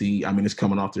definitely see, I mean, it's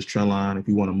coming off this trend line. If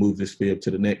you want to move this fib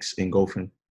to the next engulfing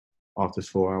off this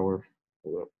 4 hour,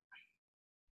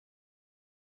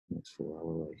 next 4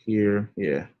 hour right here.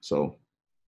 Yeah. So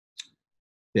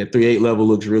that 3.8 level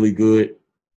looks really good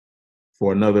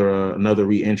for another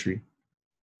re-entry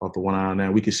off the 1 hour.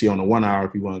 Now we can see on the 1 hour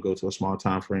if you want to go to a small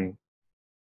time frame.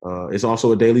 It's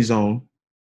also a daily zone.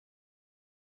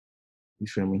 You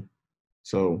feel me?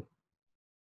 So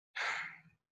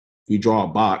if you draw a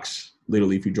box,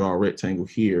 literally if you draw a rectangle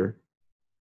here,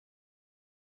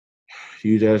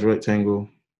 huge ass rectangle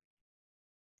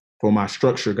for my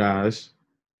structure guys,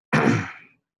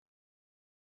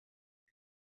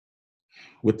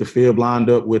 with the fib lined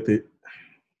up with it,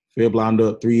 fib lined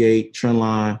up, 3.8 trend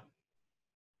line,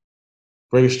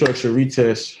 break a structure,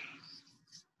 retest.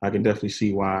 I can definitely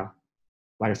see why,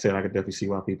 like I said, I can definitely see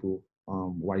why people,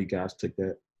 why you guys took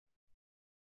that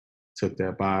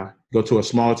buy. Go to a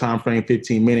small time frame,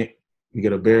 15 minute, you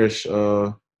get a bearish,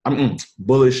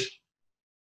 bullish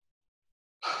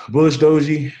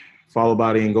doji, followed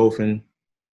by the engulfing.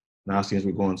 Now since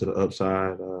we're going to the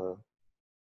upside,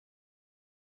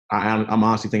 I'm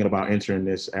honestly thinking about entering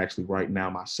this actually right now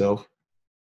myself.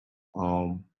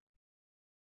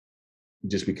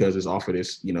 Just because it's off of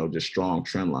this, just strong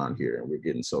trend line here, and we're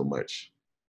getting so much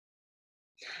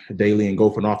daily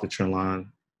engulfing off the trend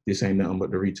line. This ain't nothing but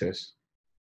the retest,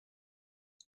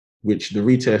 which the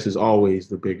retest is always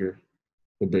the bigger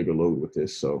load with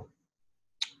this. So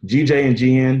GJ and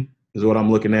GN is what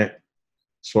I'm looking at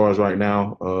as far as right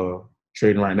now,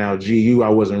 trading right now. GU, I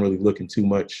wasn't really looking too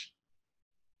much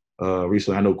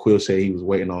recently. I know Quill said he was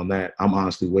waiting on that. I'm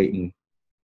honestly waiting.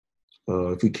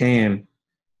 If we can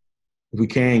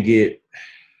get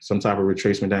some type of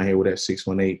retracement down here with that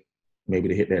 618, maybe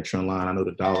to hit that trend line. I know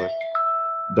the dollar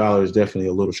is definitely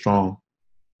a little strong.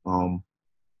 I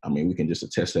mean, we can just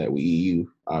attest that with EU,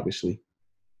 obviously.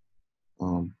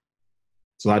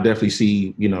 So I definitely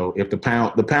see, if the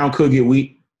pound could get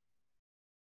weak,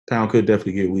 pound could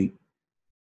definitely get weak,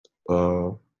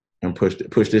 and push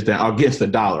this down against the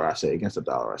dollar. I say.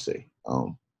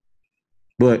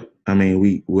 But I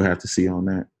mean, we'll have to see on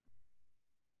that.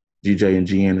 GJ and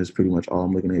GN is pretty much all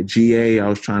I'm looking at. GA, I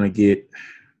was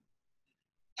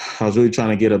really trying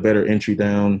to get a better entry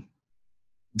down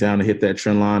to hit that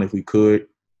trend line if we could.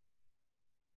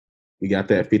 We got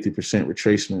that 50%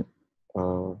 retracement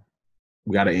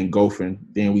We got an engulfing.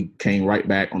 Then we came right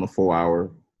back on the 4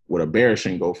 hour with a bearish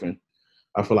engulfing.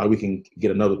 I feel like we can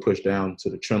get another push down to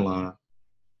the trend line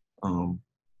for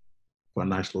a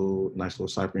nice little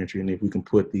cipher entry. And if we can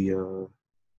put the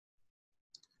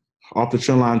off the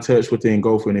trend line touch with the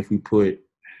engulfing, if we put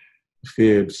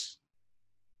fibs,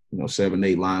 7,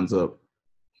 8 lines up,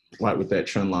 right with that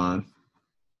trend line,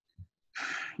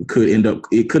 it could end up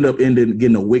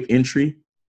getting a wick entry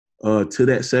to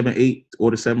that 7-8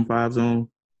 or the 7-5 zone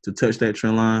to touch that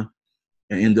trend line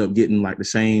and end up getting like the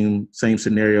same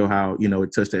scenario how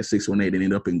it touched that 618 and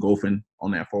end up engulfing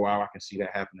on that 4 hour. I can see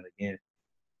that happening again.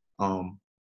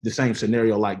 The same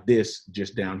scenario like this,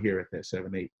 just down here at that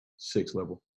 786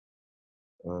 level.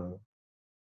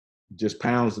 Just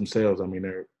pounds themselves. I mean,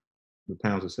 the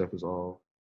pounds itself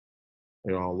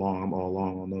they're all long. I'm all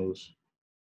long on those.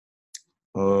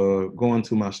 Going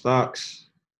to my stocks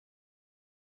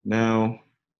now.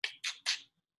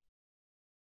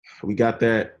 We got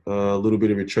that little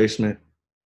bit of retracement.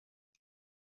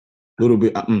 A little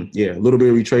bit of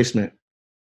retracement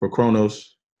for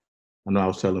Chronos. I know I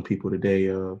was telling people today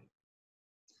to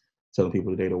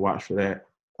watch for that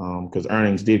because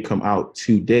earnings did come out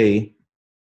today.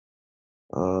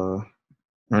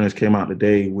 Earnings came out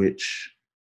today, which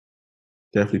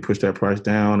definitely pushed that price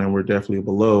down, and we're definitely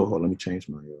below. Let me change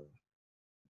my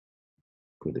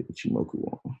put the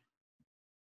Ichimoku on.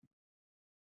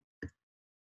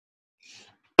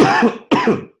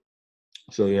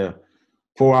 So yeah,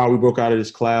 4 hour we broke out of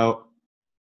this cloud.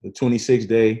 The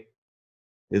 26-day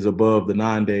is above the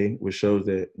 9-day, which shows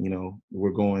that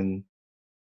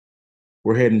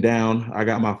we're heading down. I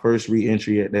got my first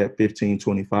re-entry at that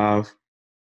 15.25,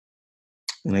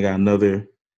 and I got another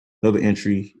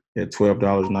entry at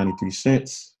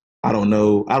 $12.93. I don't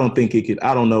know. I don't think it could.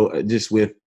 I don't know.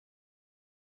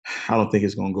 I don't think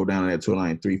it's going to go down at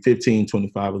 $2.93.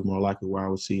 15.25 is more likely where I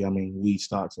would see. I mean, weed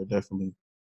stocks are definitely.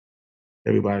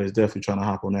 Everybody's definitely trying to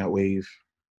hop on that wave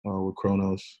with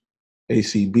Chronos.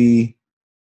 ACB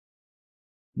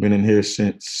been in here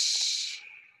since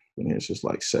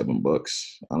like $7.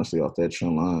 Honestly, off that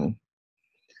trend line.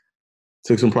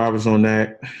 Took some profits on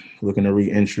that. Looking to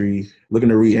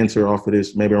re-enter off of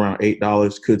this, maybe around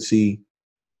 $8. Could see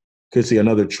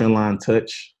another trend line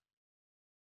touch.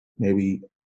 Maybe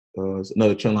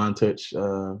another trend line touch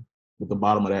with the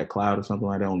bottom of that cloud or something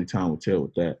like that. Only time will tell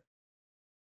with that.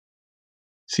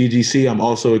 CGC, I'm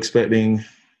also expecting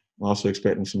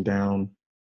some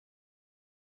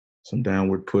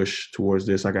downward push towards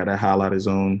this. I got that highlighted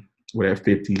zone with that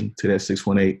 50 to that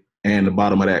 618 and the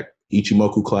bottom of that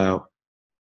Ichimoku cloud.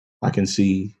 I can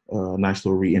see a nice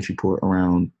little re-entry port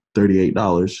around $38,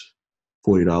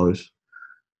 $40.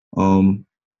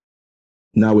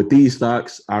 Now with these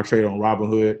stocks, I trade on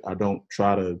Robinhood. I don't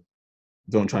try to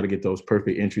get those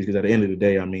perfect entries because at the end of the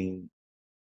day, I mean,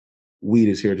 weed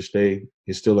is here to stay.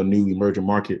 It's still a new emerging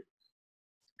market.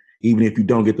 Even if you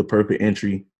don't get the perfect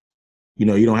entry, you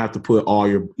don't have to put all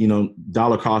your,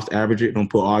 dollar cost average it. Don't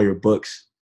put all your bucks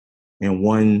in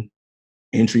one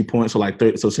entry point. So like,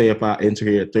 say if I enter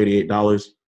here at $38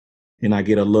 and I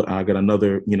get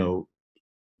another,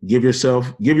 give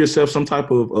yourself some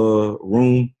type of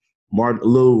room, a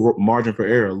little margin for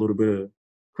error, a little bit of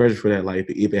credit for that. Like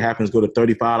if it happens to go to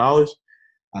 $35,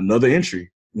 another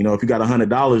entry. If you got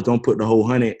 $100, don't put the whole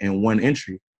 100 in one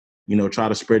entry. Try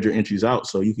to spread your entries out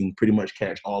so you can pretty much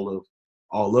catch all of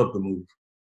the move.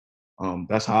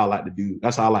 That's how I like to do.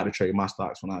 That's how I like to trade my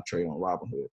stocks when I trade on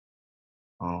Robinhood.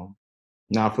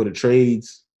 Now for the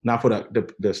trades, for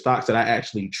the stocks that I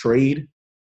actually trade,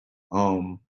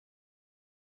 on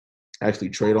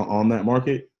that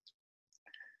market.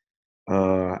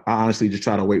 I honestly just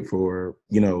try to wait for,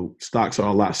 stocks are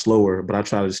a lot slower, but I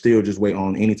try to still just wait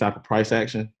on any type of price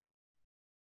action.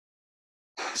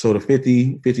 So the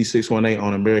 5618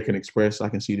 on American Express, I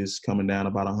can see this coming down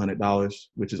about $100,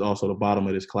 which is also the bottom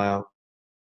of this cloud.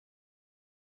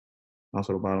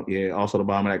 Also the bottom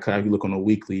of that cloud. If you look on the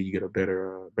weekly, you get a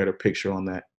better picture on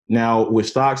that. Now with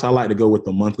stocks, I like to go with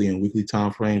the monthly and weekly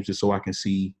time frames just so I can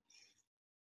see.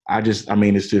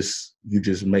 It's just you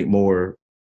just make more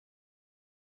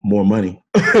money.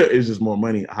 It's just more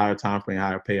money, higher time frame,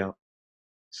 higher payout.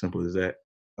 Simple as that.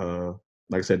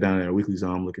 Like I said, down in that weekly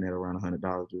zone, I'm looking at around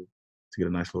 $100 to get a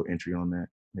nice little entry on that.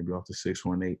 Maybe off the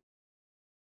 618,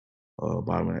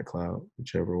 bottom of that cloud,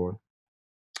 whichever or.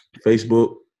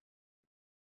 Facebook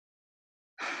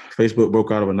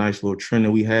broke out of a nice little trend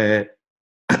that we had.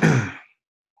 I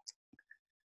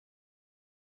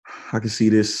could see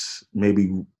this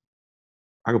maybe.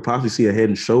 I could possibly see a head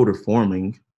and shoulder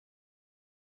forming.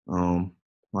 I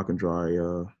can draw a.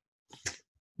 Let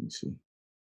me see.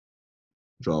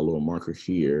 Draw a little marker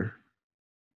here.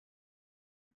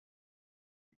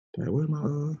 Where's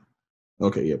my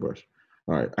okay, yeah, brush.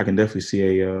 All right, I can definitely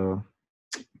see a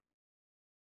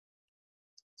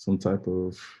some type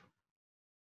of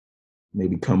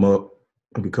maybe come up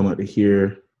to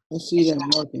here. I see that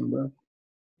marking, bro.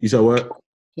 You saw what?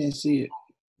 Can't see it.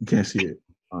 You can't see it.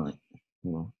 All right.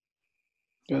 Hold on.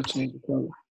 Gotta change the color.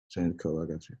 Change the color. I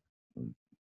got you.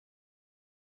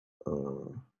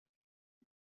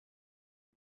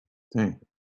 Dang.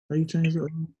 How you change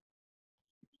it?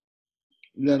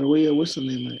 You gotta wear what's the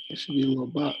name, man? It should be a little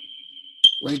box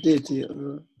right there to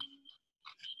you.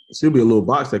 It should be a little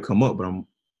box that come up, but I'm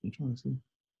trying to see.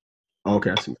 Oh,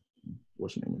 okay, I see.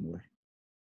 What's your name anyway?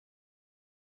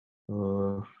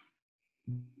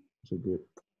 It's a good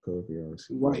color here. I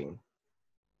see. White.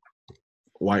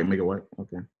 White, make it white.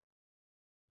 Okay.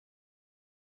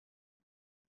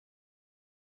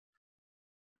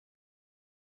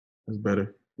 That's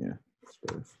better. Yeah, that's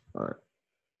better.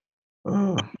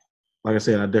 All right. Like I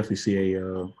said, I definitely see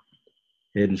a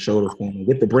head and shoulder forming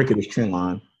with the break of this trend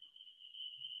line.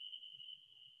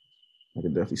 I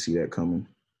can definitely see that coming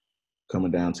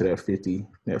down to that 50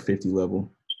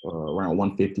 level, around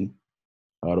 150.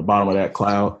 The bottom of that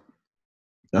cloud.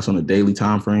 That's on the daily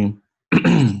time frame.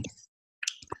 That's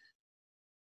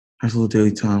a little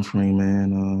daily time frame,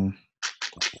 man.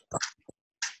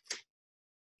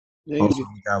 Also,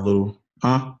 we got a little,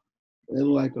 huh? It's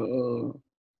like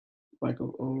a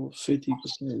 50%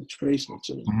 retracement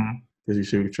to them.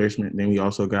 50% retracement. Then we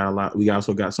also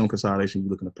got some consolidation.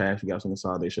 You're looking to pass. We got some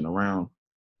consolidation around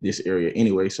this area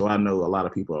anyway. So I know a lot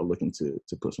of people are looking to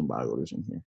put some buy orders in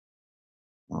here.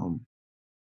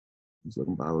 Just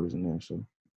looking buy orders in there. So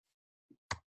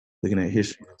looking at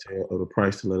history of the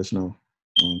price to let us know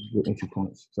good entry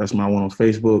points. So that's my one on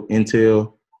Facebook.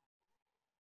 Intel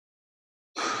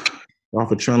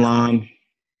off a trend line.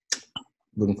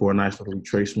 Looking for a nice little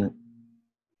retracement.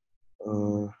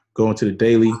 Going to the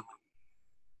daily.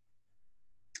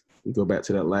 We go back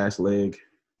to that last leg.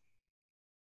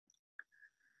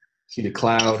 See the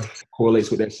cloud correlates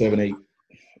with that 7-8.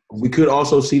 We could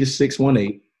also see the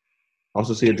 618.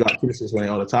 Also see a drop to the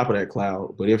 618 on the top of that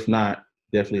cloud. But if not,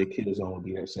 definitely a killer zone would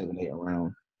be that 7-8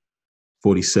 around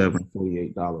 $47,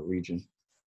 $48 region.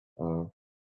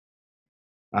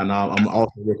 And I'm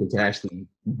also looking to actually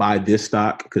buy this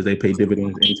stock because they pay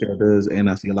dividends. Intel does, and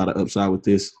I see a lot of upside with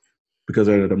this because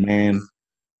of the demand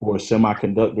for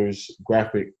semiconductors,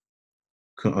 graphic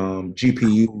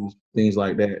GPUs, things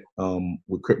like that.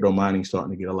 With crypto mining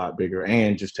starting to get a lot bigger,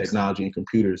 and just technology and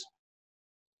computers.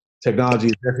 Technology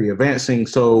is definitely advancing,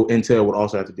 so Intel would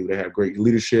also have to do. They have great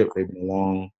leadership. They've been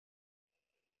a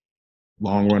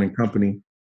long-running company.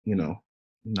 You know,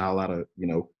 not a lot of, you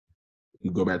know, you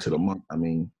go back to the month. I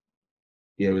mean,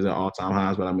 yeah, it was at all-time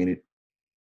highs, but I mean,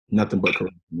 nothing but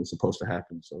correction was supposed to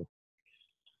happen. So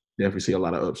definitely see a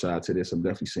lot of upside to this. I'm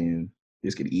definitely seeing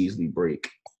this could easily go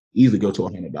to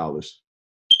 $100.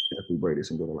 Definitely break this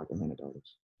and go to like $100.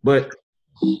 But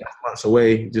that's months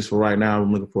away. Just for right now,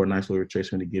 I'm looking for a nice little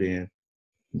retracement to get in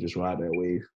and just ride that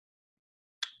wave.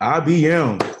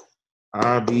 IBM.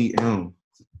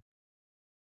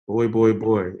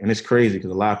 Boy. And it's crazy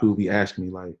because a lot of people be asking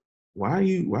me like, why do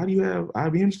you have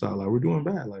IBM stock? Like, we're doing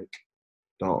bad. Like,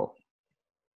 dog.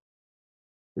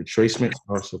 Retracements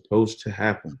are supposed to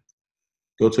happen.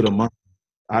 Go to the month.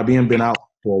 IBM been out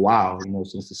for a while, you know,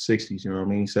 since the 60s, you know what I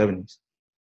mean, 70s.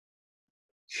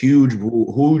 Huge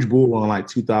bull on like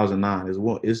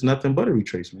 2009. It's nothing but a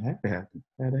retracement. Had to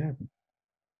happen.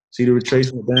 See the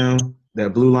retracement down?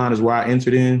 That blue line is where I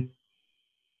entered in.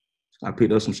 I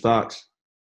picked up some stocks.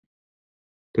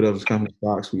 Put up some company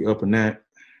stocks. We up in that.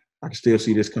 I can still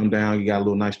see this come down. You got a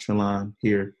little nice trend line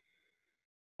here.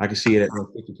 I can see it at the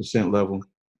 50% level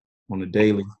on the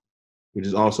daily, which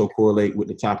is also correlate with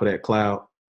the top of that cloud.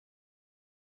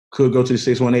 Could go to the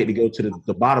 618 to go to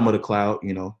the bottom of the cloud,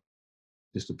 you know.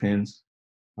 Just depends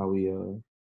how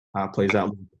it plays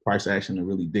out with the price action to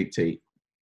really dictate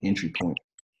entry point.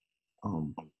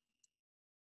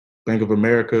 Bank of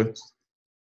America,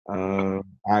 I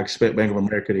expect Bank of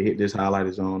America to hit this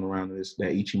highlighted zone around that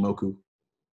Ichimoku.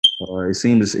 It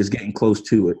seems it's getting close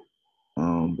to it,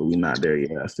 but we're not there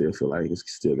yet. I still feel like it's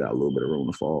still got a little bit of room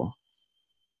to fall.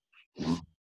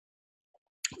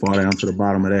 Fall down to the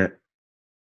bottom of that.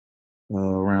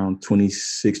 Around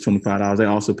 $26, $25. They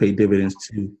also pay dividends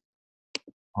too.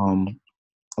 A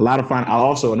lot of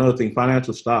another thing,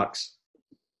 financial stocks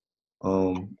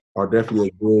are definitely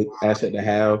a good asset to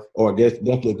have, or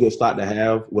definitely a good stock to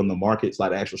have when the market's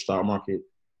like the actual stock market,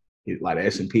 like the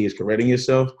S&P is correcting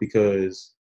itself,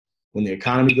 because when the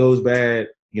economy goes bad,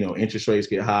 you know, interest rates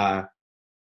get high,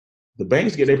 the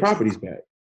banks get their properties back.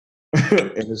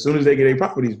 And as soon as they get their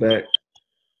properties back,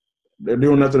 they're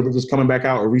doing nothing but just coming back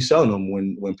out or reselling them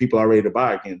when people are ready to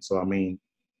buy again. So, I mean,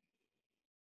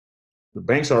 the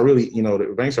banks are really,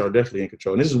 the banks are definitely in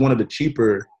control. And this is one of the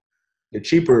cheaper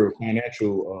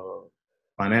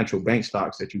financial bank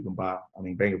stocks that you can buy. I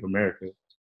mean, Bank of America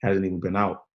hasn't even been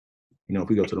out. If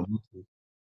we go to the monthly,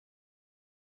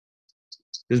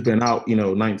 it's been out,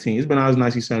 it's been out as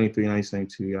 1973,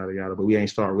 1972, yada, yada, but we ain't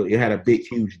started really. It had a big,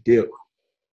 huge dip.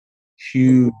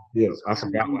 Huge dip. I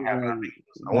forgot what happened.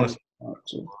 I want to say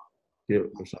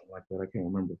dip or something like that. I can't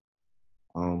remember.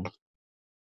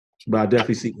 But I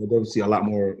definitely see a lot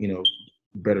more,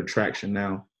 better traction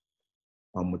now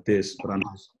with this. But I'm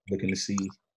just looking to see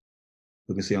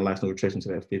on last no retracement to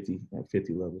that 50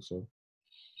 level. So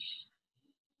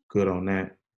good on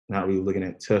that. Not really looking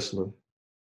at Tesla.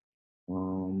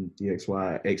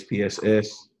 DXY,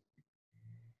 XPSS.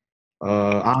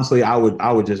 Honestly, I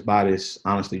would just buy this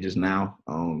honestly just now.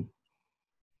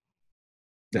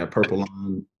 That purple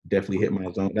line definitely hit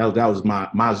my zone. That was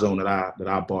my zone that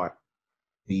I bought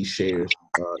these shares.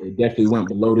 It definitely went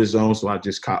below this zone, so I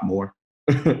just caught more.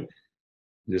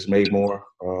 Just made more.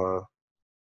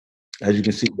 As you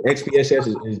can see, the XPSS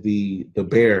is the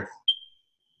bear,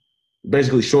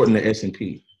 basically shorting the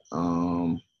S&P.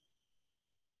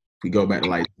 We go back to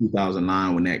like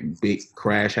 2009 when that big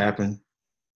crash happened.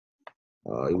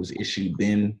 It was issued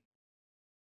then.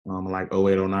 Like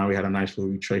 08, 09, we had a nice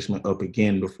little retracement up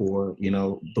again before,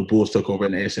 the bulls took over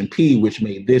in the S&P, which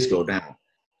made this go down.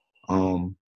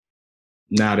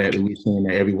 Now that we're seeing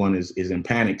that everyone is in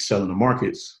panic selling the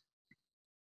markets,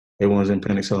 everyone's in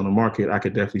panic selling the market, I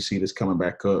could definitely see this coming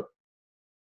back up.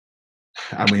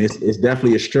 I mean, it's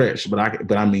definitely a stretch, but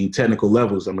I mean, technical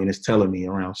levels, I mean, it's telling me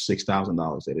around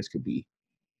 $6,000 that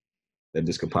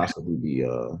this could possibly be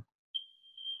up.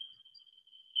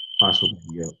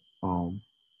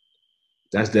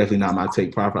 That's definitely not my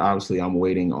take profit. Obviously, I'm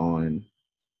waiting on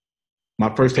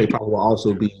my first take profit will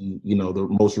also be, the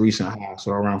most recent high.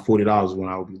 So around $40 when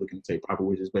I would be looking to take profit,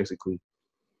 which is basically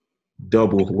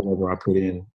double whatever I put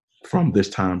in from this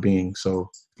time being. So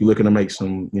if you're looking to make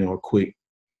some, a quick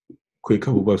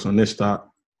couple bucks on this stock,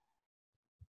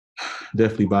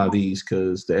 definitely buy these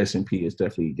because the S&P is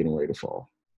definitely getting ready to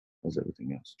fall, as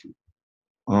everything else too.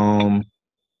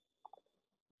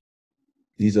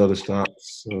 These other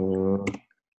stocks,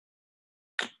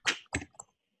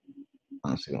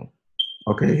 honestly,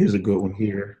 okay, here's a good one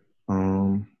here.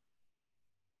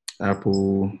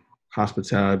 Apple,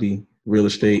 hospitality, real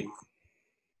estate.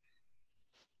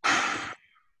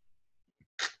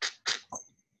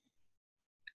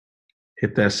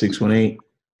 Hit that 618,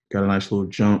 got a nice little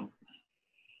jump.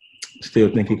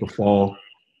 Still think it could fall.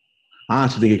 I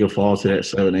honestly think it could fall to that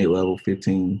 7-8 level,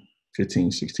 $15,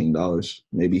 $16.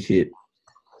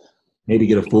 Maybe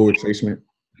get a full retracement.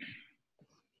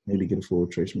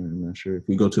 I'm not sure. If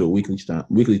we go to the weekly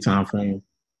time frame,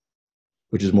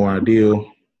 which is more ideal,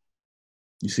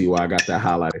 you see why I got that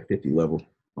highlighted 50 level.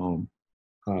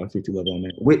 50 level on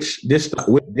that. Which this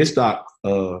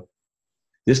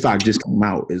stock just came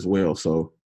out as well,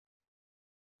 so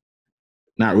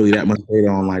not really that much data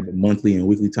on like the monthly and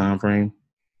weekly time frame.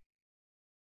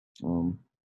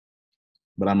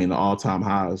 But I mean the all-time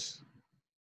highs.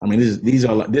 I mean this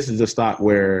is a stock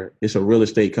where it's a real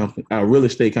estate company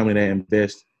that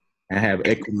invests and have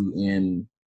equity in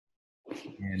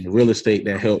real estate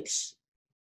that helps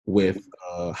with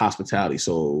hospitality.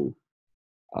 So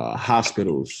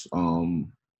hospitals,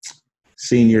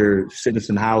 senior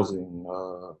citizen housing,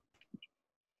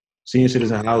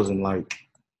 like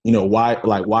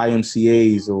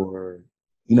YMCAs or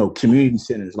community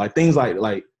centers, like things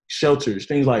like shelters,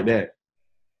 things like that,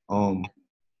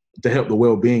 to help the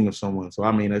well-being of someone. So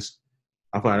I mean, I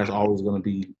find that's always going to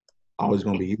be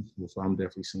useful. So I'm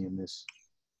definitely seeing this.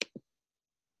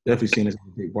 Definitely seeing this as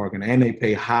a big bargain, and they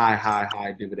pay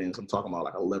high dividends. I'm talking about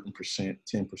like 11%,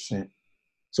 10%.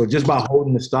 So just by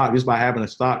holding the stock, just by having a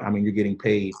stock, I mean, you're getting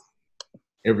paid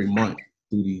every month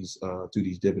through these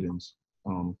dividends,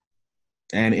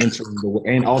 and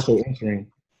also entering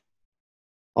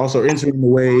the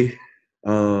way,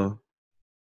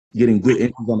 getting good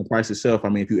interest on the price itself. I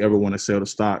mean, if you ever want to sell the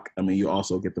stock, I mean, you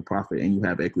also get the profit and you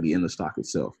have equity in the stock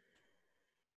itself.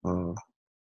 So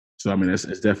I mean, it's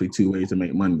definitely two ways to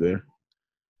make money there.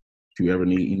 If you ever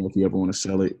want to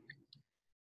sell it,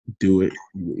 do it.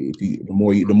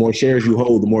 The more shares you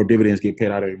hold, the more dividends get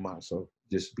paid out every month. So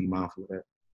just be mindful of that.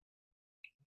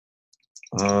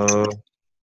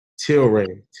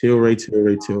 Tilray.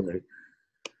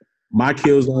 My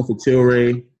kill zone for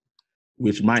Tilray,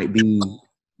 which might be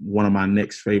one of my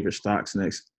next favorite stocks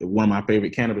one of my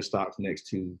favorite cannabis stocks next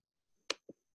to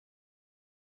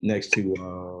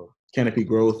Canopy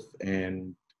Growth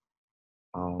and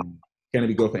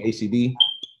ACD.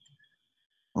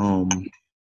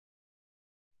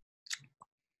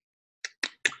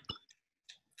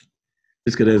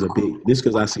 Just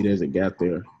because I see there's a gap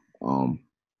there.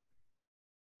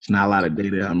 It's not a lot of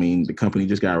data. I mean, the company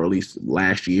just got released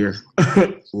last year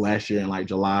in like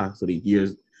July. So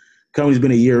company's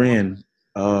been a year in.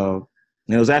 And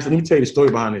it was actually, let me tell you the story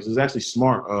behind this. It was actually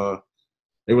smart.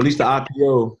 They released the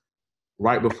IPO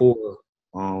right before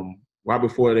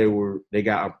they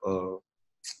got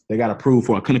approved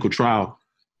for a clinical trial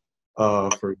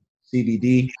for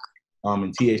CBD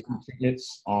and THC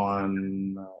treatments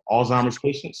on Alzheimer's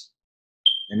patients,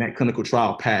 and that clinical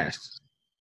trial passed.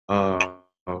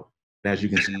 As you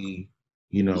can see,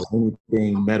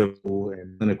 anything medical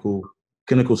and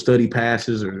clinical study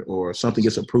passes or something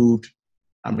gets approved.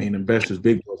 I mean, investors,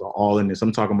 big boys are all in this.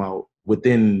 I'm talking about let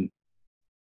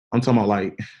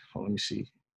me see.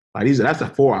 Like that's a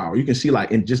 4 hour. You can see like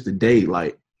in just a day,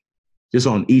 like just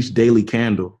on each daily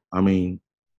candle. I mean,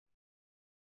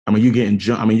 you're getting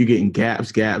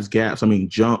gaps. I mean,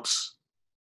 jumps.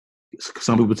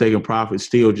 Some people taking profits,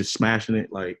 still just smashing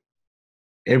it. Like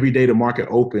almost every day the market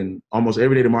opened,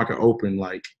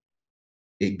 like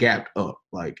it gapped up,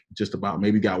 like just about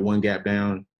maybe got one gap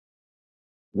down.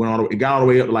 It got all the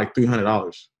way up to like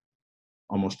 $300,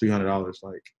 almost $300.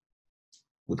 Like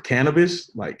with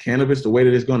cannabis, the way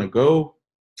that it's gonna go,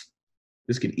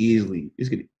 this could easily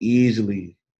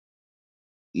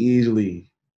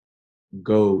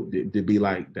go to be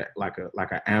like that, like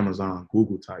a Amazon,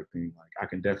 Google type thing. Like I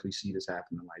can definitely see this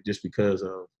happening. Like just because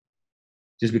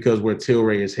where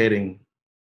Tilray is heading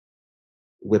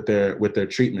with their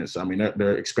treatments. I mean,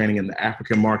 they're expanding in the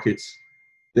African markets.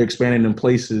 They're expanding in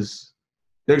places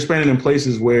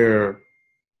where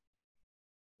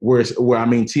I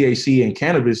mean THC and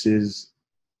cannabis is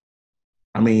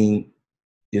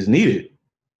needed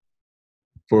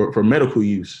for medical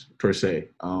use per se.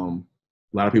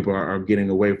 A lot of people are getting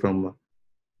away from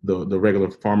the regular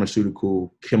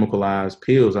pharmaceutical chemicalized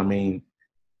pills. I mean,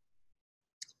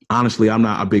 honestly, I'm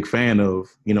not a big fan of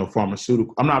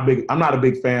pharmaceutical. I'm not a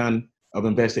big fan of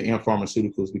investing in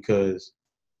pharmaceuticals because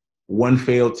one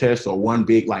failed test or one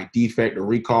big like defect or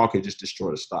recall could just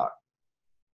destroy the stock.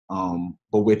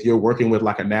 But you're working with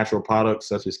like a natural product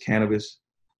such as cannabis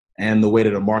and the way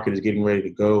that the market is getting ready to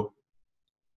go,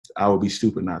 I would be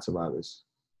stupid not to buy this.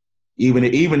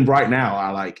 Even right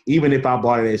now, even if I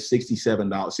bought it at $67,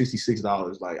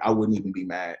 $66, like I wouldn't even be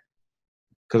mad.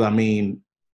 Cause I mean,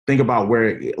 think about where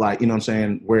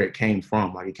it came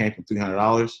from. Like it came from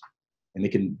 $300 and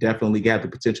it can definitely have the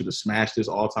potential to smash this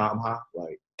all-time high.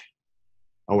 Like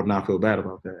I would not feel bad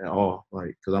about that at all.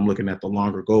 Like, cause I'm looking at the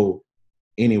longer goal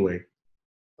anyway.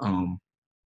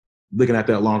 Looking at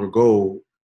that longer goal,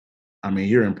 I mean,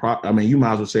 you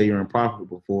might as well say you're in profit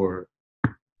before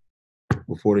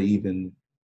it even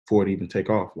take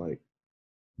off. Like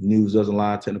news doesn't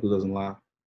lie, technical doesn't lie.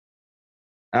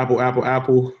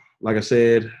 Apple. Like I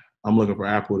said, I'm looking for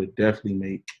Apple to definitely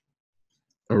make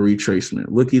a retracement.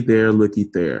 Looky there.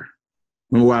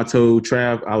 Remember what I told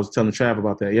Trav? I was telling Trav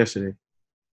about that yesterday.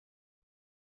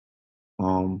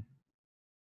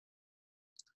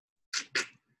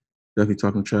 Definitely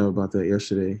talking to Trav about that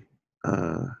yesterday.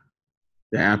 The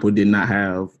Apple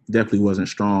definitely wasn't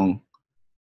strong.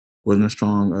 Wasn't a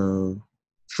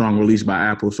strong release by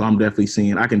Apple. So I can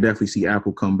definitely see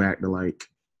Apple come back to like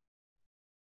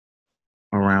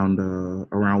around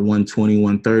 120,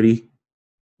 130.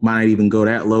 Might not even go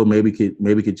that low. Maybe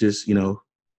could just,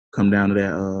 come down to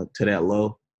that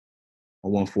low. A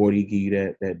 140, give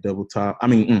you that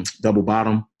double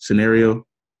bottom scenario.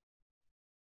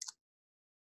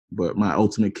 But my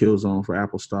ultimate kill zone for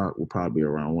Apple stock will probably be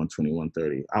around 120,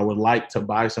 130. I would like to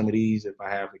buy some of these if I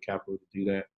have the capital to do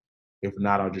that. If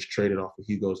not, I'll just trade it off of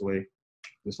Hugo's Way,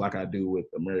 just like I do with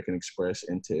American Express,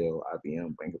 Intel,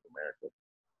 IBM, Bank of America.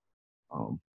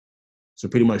 So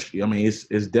pretty much, I mean,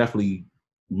 it's definitely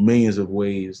millions of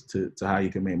ways to how you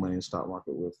can make money in the stock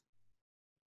market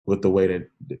with the way that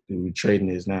the trading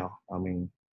is now. I mean,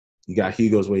 you got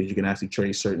Hugo's Way, you can actually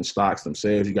trade certain stocks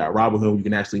themselves. You got Robinhood, you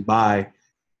can actually buy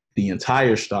the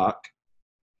entire stock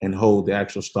and hold the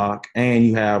actual stock. And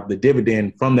you have the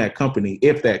dividend from that company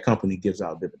if that company gives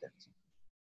out dividends.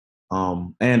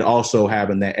 And also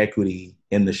having that equity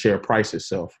in the share price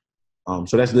itself.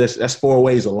 So that's 4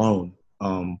 ways alone.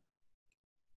 4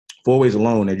 ways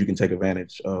alone that you can take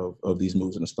advantage of these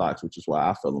moves in the stocks, which is why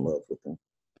I fell in love with them.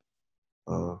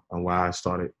 And why I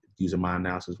started using my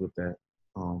analysis with that.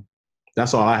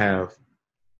 That's all I have.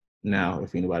 now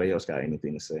if anybody else got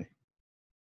anything to say.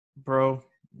 Bro,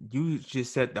 you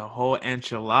just said the whole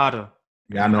enchilada.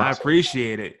 Yeah, I know. I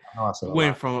appreciate it.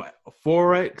 Went from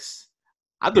Forex.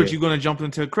 I thought you were gonna jump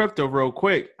into crypto real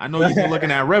quick. I know you've been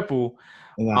looking at Ripple.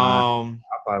 I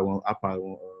probably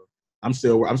won't. I'm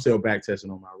still back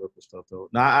testing on my Ripple stuff though.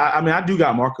 Now, I mean, I do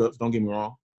got markups. Don't get me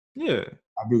wrong. Yeah,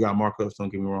 I do got markups. Don't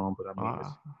get me wrong, but I mean,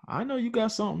 I know you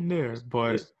got something there,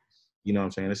 but you know what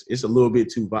I'm saying. It's a little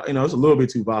bit too, it's a little bit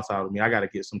too volatile to me. I got to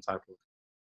get some type of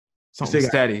something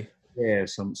steady.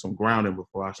 Some grounding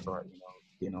before I start,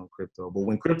 getting on crypto. But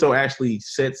when crypto actually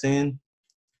sets in,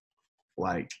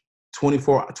 like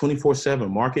 24/7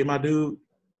 market, my dude,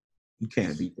 you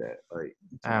can't beat that. Like,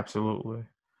 absolutely.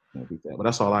 Can't beat that. But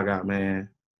that's all I got, man.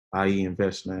 IE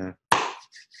Invest, man.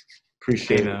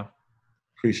 Appreciate it.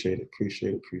 Appreciate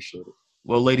it.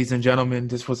 Well, ladies and gentlemen,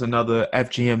 this was another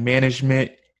FGM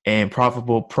Management and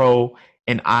Profitbull Pro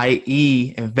and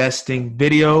IE investing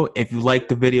video. If you liked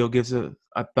the video, give us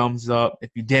a thumbs up.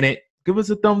 If you didn't, give us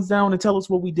a thumbs down and tell us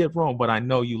what we did wrong. But I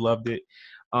know you loved it.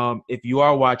 If you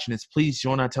are watching this, please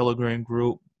join our Telegram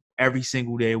group. Every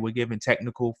single day, we're giving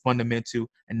technical, fundamental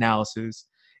analysis.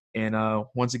 And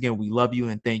once again, we love you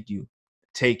and thank you.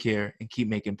 Take care and keep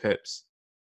making pips.